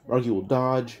 Broggy will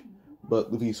dodge,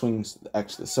 but Luffy swings the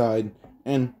axe to the side,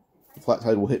 and the flat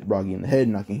side will hit Broggy in the head,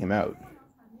 knocking him out.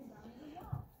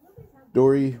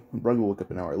 Broggy will wake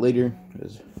up an hour later,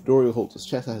 as Dory holds his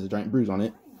chest that has a giant bruise on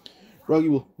it. Broggy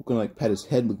will kind of pat his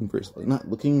head, looking for his, not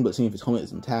looking, but seeing if his helmet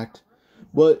is intact,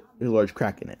 but there's a large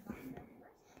crack in it,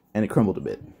 and it crumbled a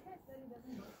bit.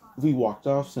 Luffy walked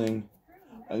off, saying,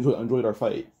 I enjoyed our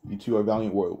fight. You two are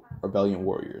valiant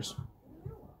warriors.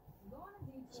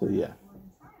 So yeah.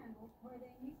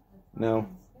 Now,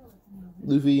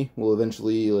 Luffy will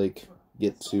eventually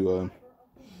get to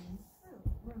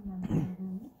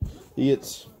he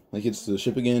gets to the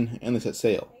ship again, and they set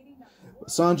sail. But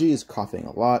Sanji is coughing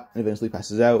a lot and eventually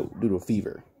passes out due to a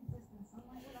fever.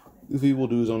 Luffy will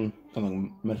do his own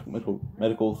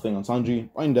medical thing on Sanji,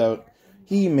 find out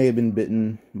he may have been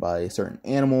bitten by a certain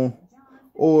animal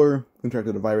or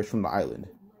contracted a virus from the island.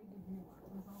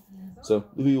 So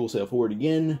Luffy will sail forward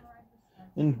again,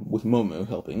 and with Momo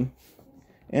helping,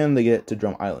 and they get to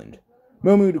Drum Island.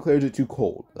 Momo declares it too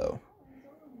cold, though.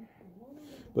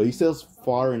 But he sails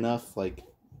far enough, he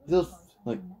sails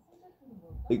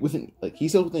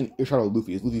within earshot of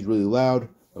Luffy. Luffy's really loud,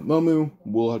 but Momo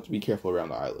will have to be careful around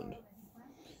the island.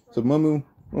 So Momo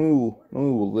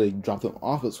will drop them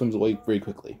off, but swims away very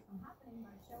quickly.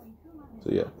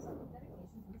 So yeah.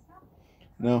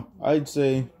 Now, I'd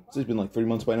say it's been 3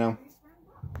 months by now.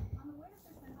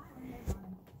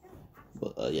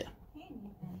 But yeah.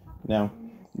 Now,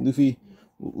 Luffy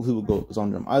goes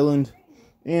on Drum Island,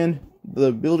 and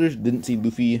the builders didn't see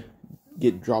Luffy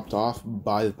get dropped off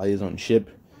by his own ship.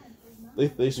 They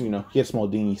assume, he had a small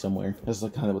dinghy somewhere. That's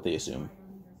kind of what they assume.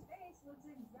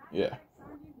 Yeah.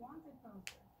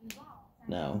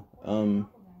 Now,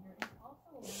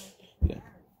 yeah.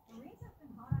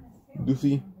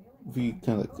 Luffy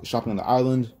kind of shopping on the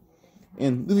island,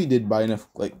 and Luffy did buy enough,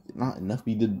 not enough, but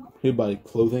he did buy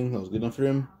clothing that was good enough for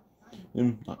him.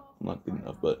 And not good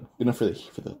enough, but good enough for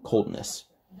the coldness.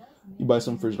 He buys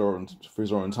some for Zoro and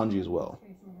Sanji as well.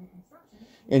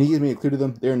 And he has made it clear to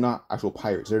them they're not actual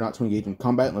pirates. They're not to engage in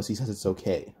combat unless he says it's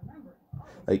okay.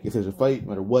 If there's a fight, no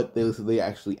matter what, they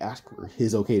actually ask for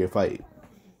his okay to fight.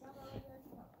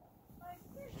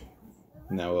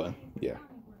 Now, yeah.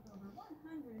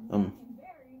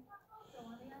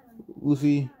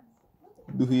 Luffy,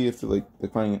 if they're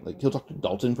finding it, like he'll talk to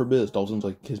Dalton for a bit. As Dalton's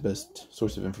like his best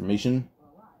source of information.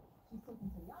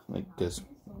 Like, cause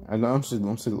I'm honestly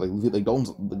like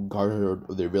Dalton's the guard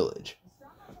of their village.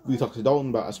 Luffy talks to Dalton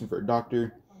about asking for a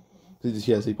doctor. He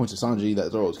points to Sanji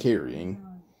that Zoro's carrying,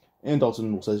 and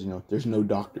Dalton says, there's no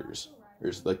doctors.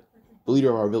 There's like the leader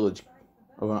of our village,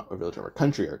 of our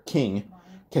country, our king,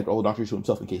 kept all the doctors to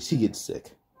himself in case he gets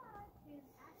sick.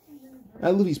 Now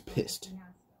Luffy's pissed.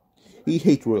 He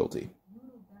hates royalty,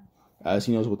 as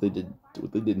he knows what they did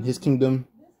in his kingdom.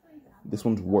 This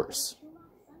one's worse.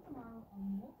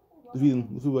 Luffy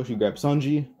will actually grab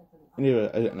Sanji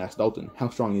and ask Dalton, how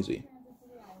strong is he?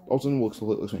 Dalton looks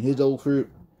at his devil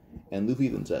fruit, and Luffy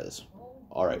then says,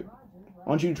 alright,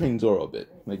 why don't you train Zoro a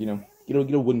bit? Like, get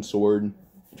a wooden sword,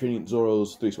 training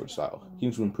Zoro's 3-sword style. He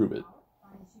needs to improve it.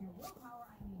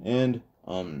 And,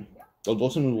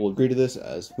 Dalton will agree to this,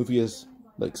 as Luffy has,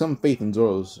 like, some faith in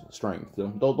Zoro's strength. So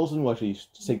Dalton will actually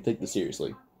take this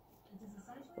seriously.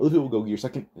 Luffy will go gear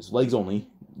second, his legs only.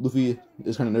 Luffy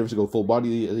is kind of nervous to go full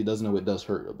body, as he does know it does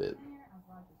hurt a bit.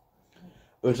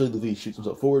 Eventually, Luffy shoots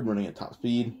himself forward, running at top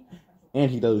speed, and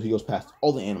he goes past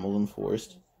all the animals in the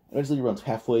forest. Eventually, he runs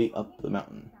halfway up the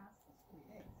mountain.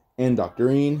 And Dr.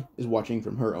 Rean is watching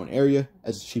from her own area,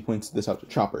 as she points this out to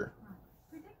Chopper.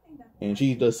 And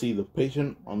she does see the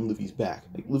patient on Luffy's back.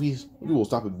 Like, Luffy will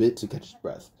stop a bit to catch his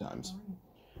breath at times.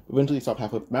 Eventually, he stops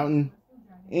halfway up the mountain,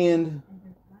 and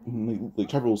like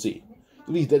Chopper will see.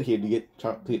 Luffy's dedicated to get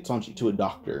Sanji to a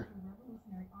doctor.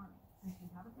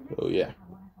 Oh yeah.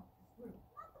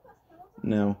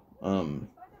 Now,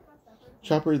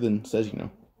 Chopper then says,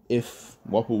 if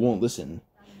Wapol won't listen,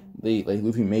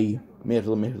 Luffy may have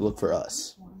to look for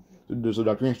us. So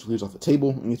Dr. Rean clears off the table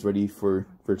and gets ready for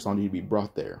Sanji to be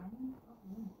brought there.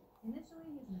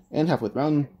 And halfway up the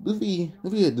mountain, Luffy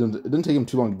it didn't take him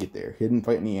too long to get there. He didn't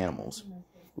fight any animals.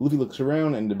 Luffy looks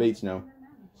around and debates,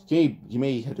 he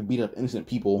may have to beat up innocent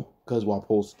people because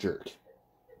Wapol's a jerk.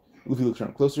 Luffy looks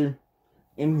around closer,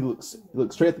 and he looks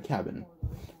straight at the cabin.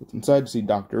 Looks inside to see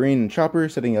Dr. Rean and Chopper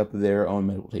setting up their own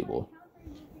medical table.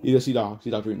 He does see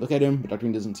Dr. Rean look at him, but Dr.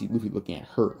 Rean doesn't see Luffy looking at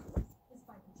her.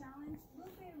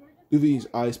 Luffy's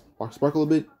eyes sparkle a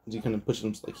bit as he kind of pushes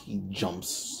him, like he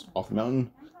jumps off the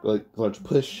mountain. Like a large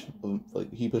push,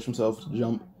 like he pushed himself to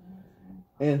jump,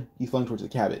 and he's flying towards the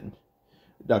cabin.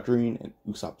 Dr. Rean and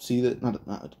Usopp see that, not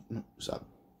Usopp.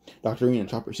 Dr. Rean and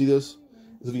Chopper see this.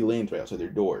 Luffy lands right outside their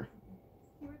door.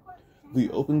 Luffy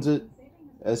opens it,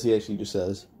 as he actually just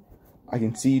says, I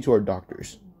can see you to our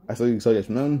doctors. I saw you guys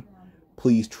from known.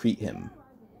 Please treat him.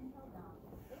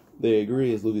 They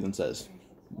agree, as Luffy then says,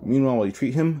 meanwhile, while you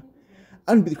treat him,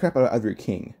 I'm gonna beat the crap out of your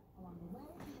king.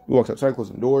 He walks outside,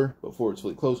 closing the door, but before it's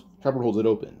fully closed, Chopper holds it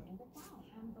open.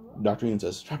 Dr. Rean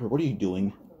says, Chopper, what are you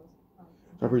doing?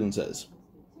 Chopper then says,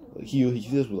 he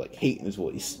says with like hate in his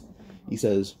voice. He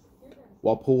says,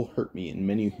 Wapol hurt me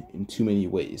in too many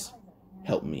ways.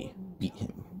 Help me beat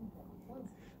him.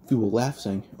 Luffy will laugh,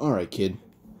 saying, alright, kid.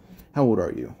 How old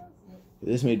are you?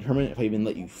 This may determine if I even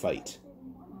let you fight.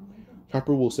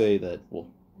 Chopper will say that, well,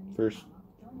 first,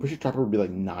 pretty sure Chopper would be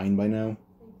like 9 by now.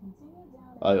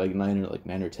 Like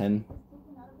 9 or 10.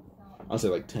 I'll say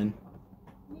like 10.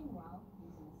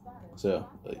 So,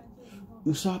 like,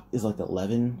 Usopp is like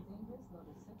 11.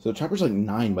 So Chopper's like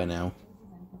 9 by now.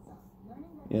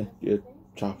 Yeah,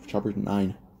 Chopper's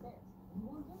 9.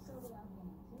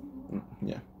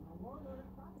 Yeah.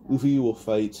 Luffy will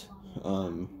fight,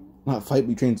 not fight, but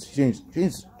he trains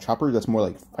Chopper, that's more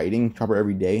like fighting Chopper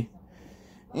every day.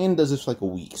 And does this for like a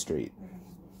week straight.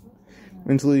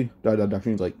 Eventually, Dr.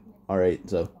 Rean's like, alright,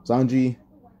 so Sanji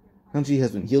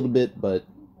has been healed a bit, but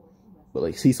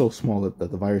like he's so small that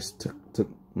the virus took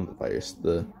a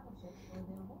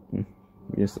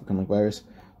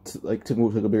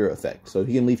bigger effect, so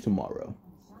he can leave tomorrow.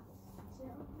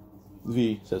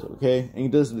 Luffy says okay, and he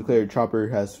does declare Chopper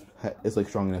is like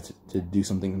strong enough to do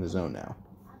something on his own now.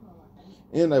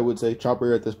 And I would say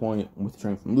Chopper at this point, with the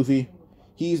strength from Luffy,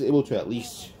 he's able to at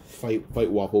least fight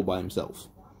Wapol by himself.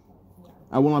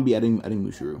 I will not be adding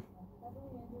Mushiro.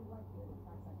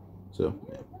 So,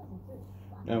 yeah.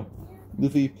 Now,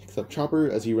 Luffy picks up Chopper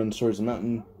as he runs towards the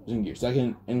mountain, using gear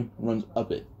second, and runs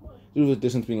up it. Due to the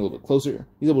distance being a little bit closer,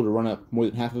 he's able to run up more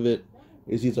than half of it.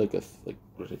 He's like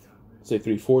say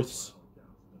 3/4.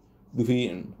 Luffy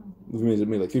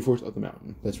made like 3/4 up the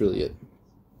mountain. That's really it.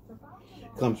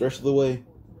 Climbs the rest of the way.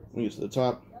 When he gets to the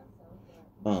top,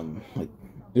 like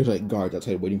there's like guards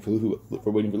outside waiting for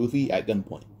Luffy at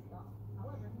gunpoint.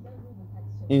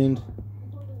 And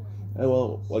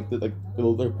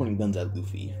they're pointing guns at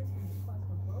Luffy.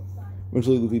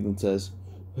 Eventually, Luffy then says,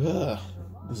 "Ugh,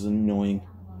 this is annoying.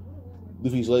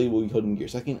 Luffy's leg will be held in gear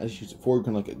second as he shoots it forward,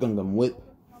 kind of like a gum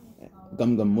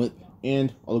whip,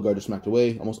 and all the guards are smacked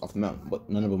away, almost off the mountain, but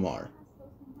none of them are.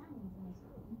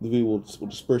 Luffy will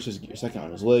disperse his gear second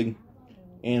on his leg,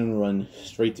 and run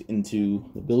straight into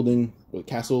the building, or the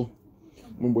castle,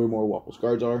 where more Wapple's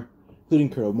guards are, including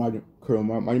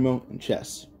Marimo and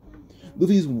Chess.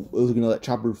 Luffy's going to let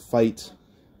Chopper fight.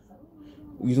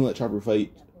 He's going to let Chopper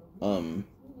fight. Who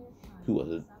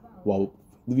was it? Wapple.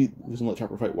 Luffy was going to let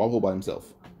Chopper fight Wapple by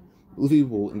himself. Luffy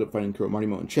will end up fighting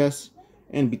Marimo and Chess,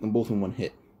 and beat them both in one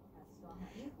hit.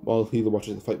 While he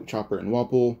watches the fight with Chopper and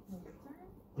Wapple,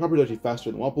 Chopper is actually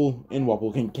faster than Wapple, and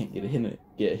Wapple can't get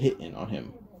a hit in on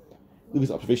him.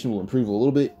 Luffy's observation will improve a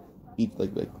little bit, each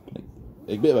bit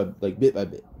by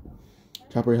bit.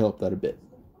 Chopper helped out a bit,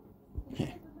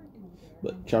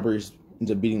 but Chopper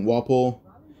ends up beating Wapple,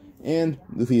 and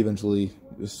Luffy eventually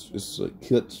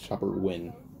he lets Chopper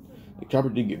win. Chopper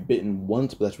did get bitten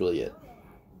once, but that's really it.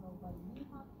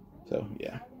 So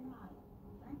yeah.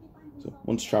 So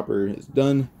once Chopper is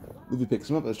done, Luffy picks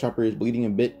him up as Chopper is bleeding a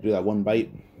bit due to that one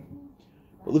bite.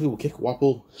 But Luffy will kick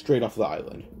Wapple straight off the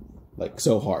island, like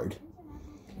so hard.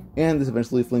 And this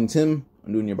eventually flings him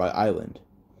onto a nearby island.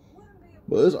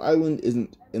 But this island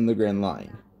isn't in the Grand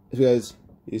Line. If you guys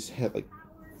had like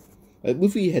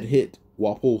Luffy had hit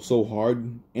Wapple so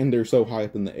hard, and they're so high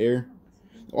up in the air,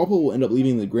 Wapple will end up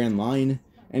leaving the Grand Line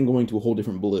and going to a whole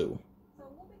different blue.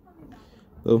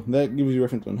 So that gives you a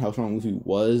reference on how strong Luffy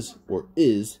was, or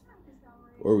is,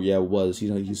 or yeah, was.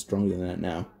 He's stronger than that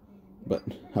now, but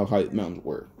how high the mountains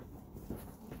were.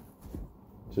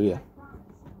 So yeah.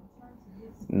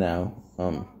 Now,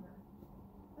 that's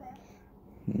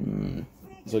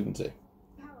what I can say.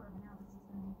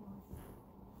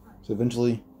 So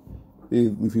eventually,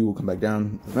 Luffy will come back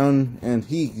down the mountain, and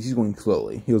he's going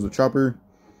slowly. He goes with Chopper,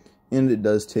 and it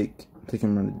does take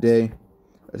him around a day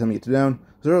by the time he gets down.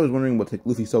 So I was wondering what took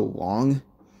Luffy so long,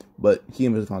 but he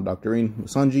eventually found Dr. Rain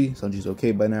with Sanji. Sanji's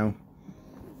okay by now.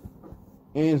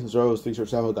 And Zoro's thinks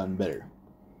herself have gotten better.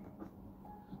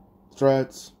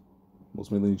 Strats,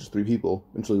 most mainly just 3 people,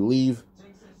 eventually leave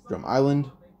Drum Island,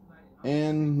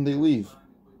 and they leave.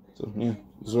 So yeah,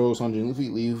 Zoro, Sanji, and Luffy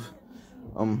leave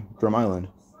Drum Island.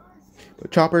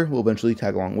 But Chopper will eventually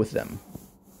tag along with them.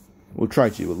 We'll try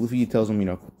to, but Luffy tells him,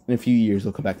 in a few years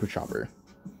he'll come back for Chopper.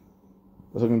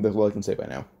 That's all I can say by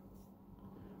now.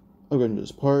 I'll go into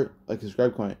this part. Like,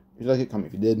 subscribe, comment if you like it, comment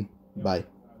if you did. Bye.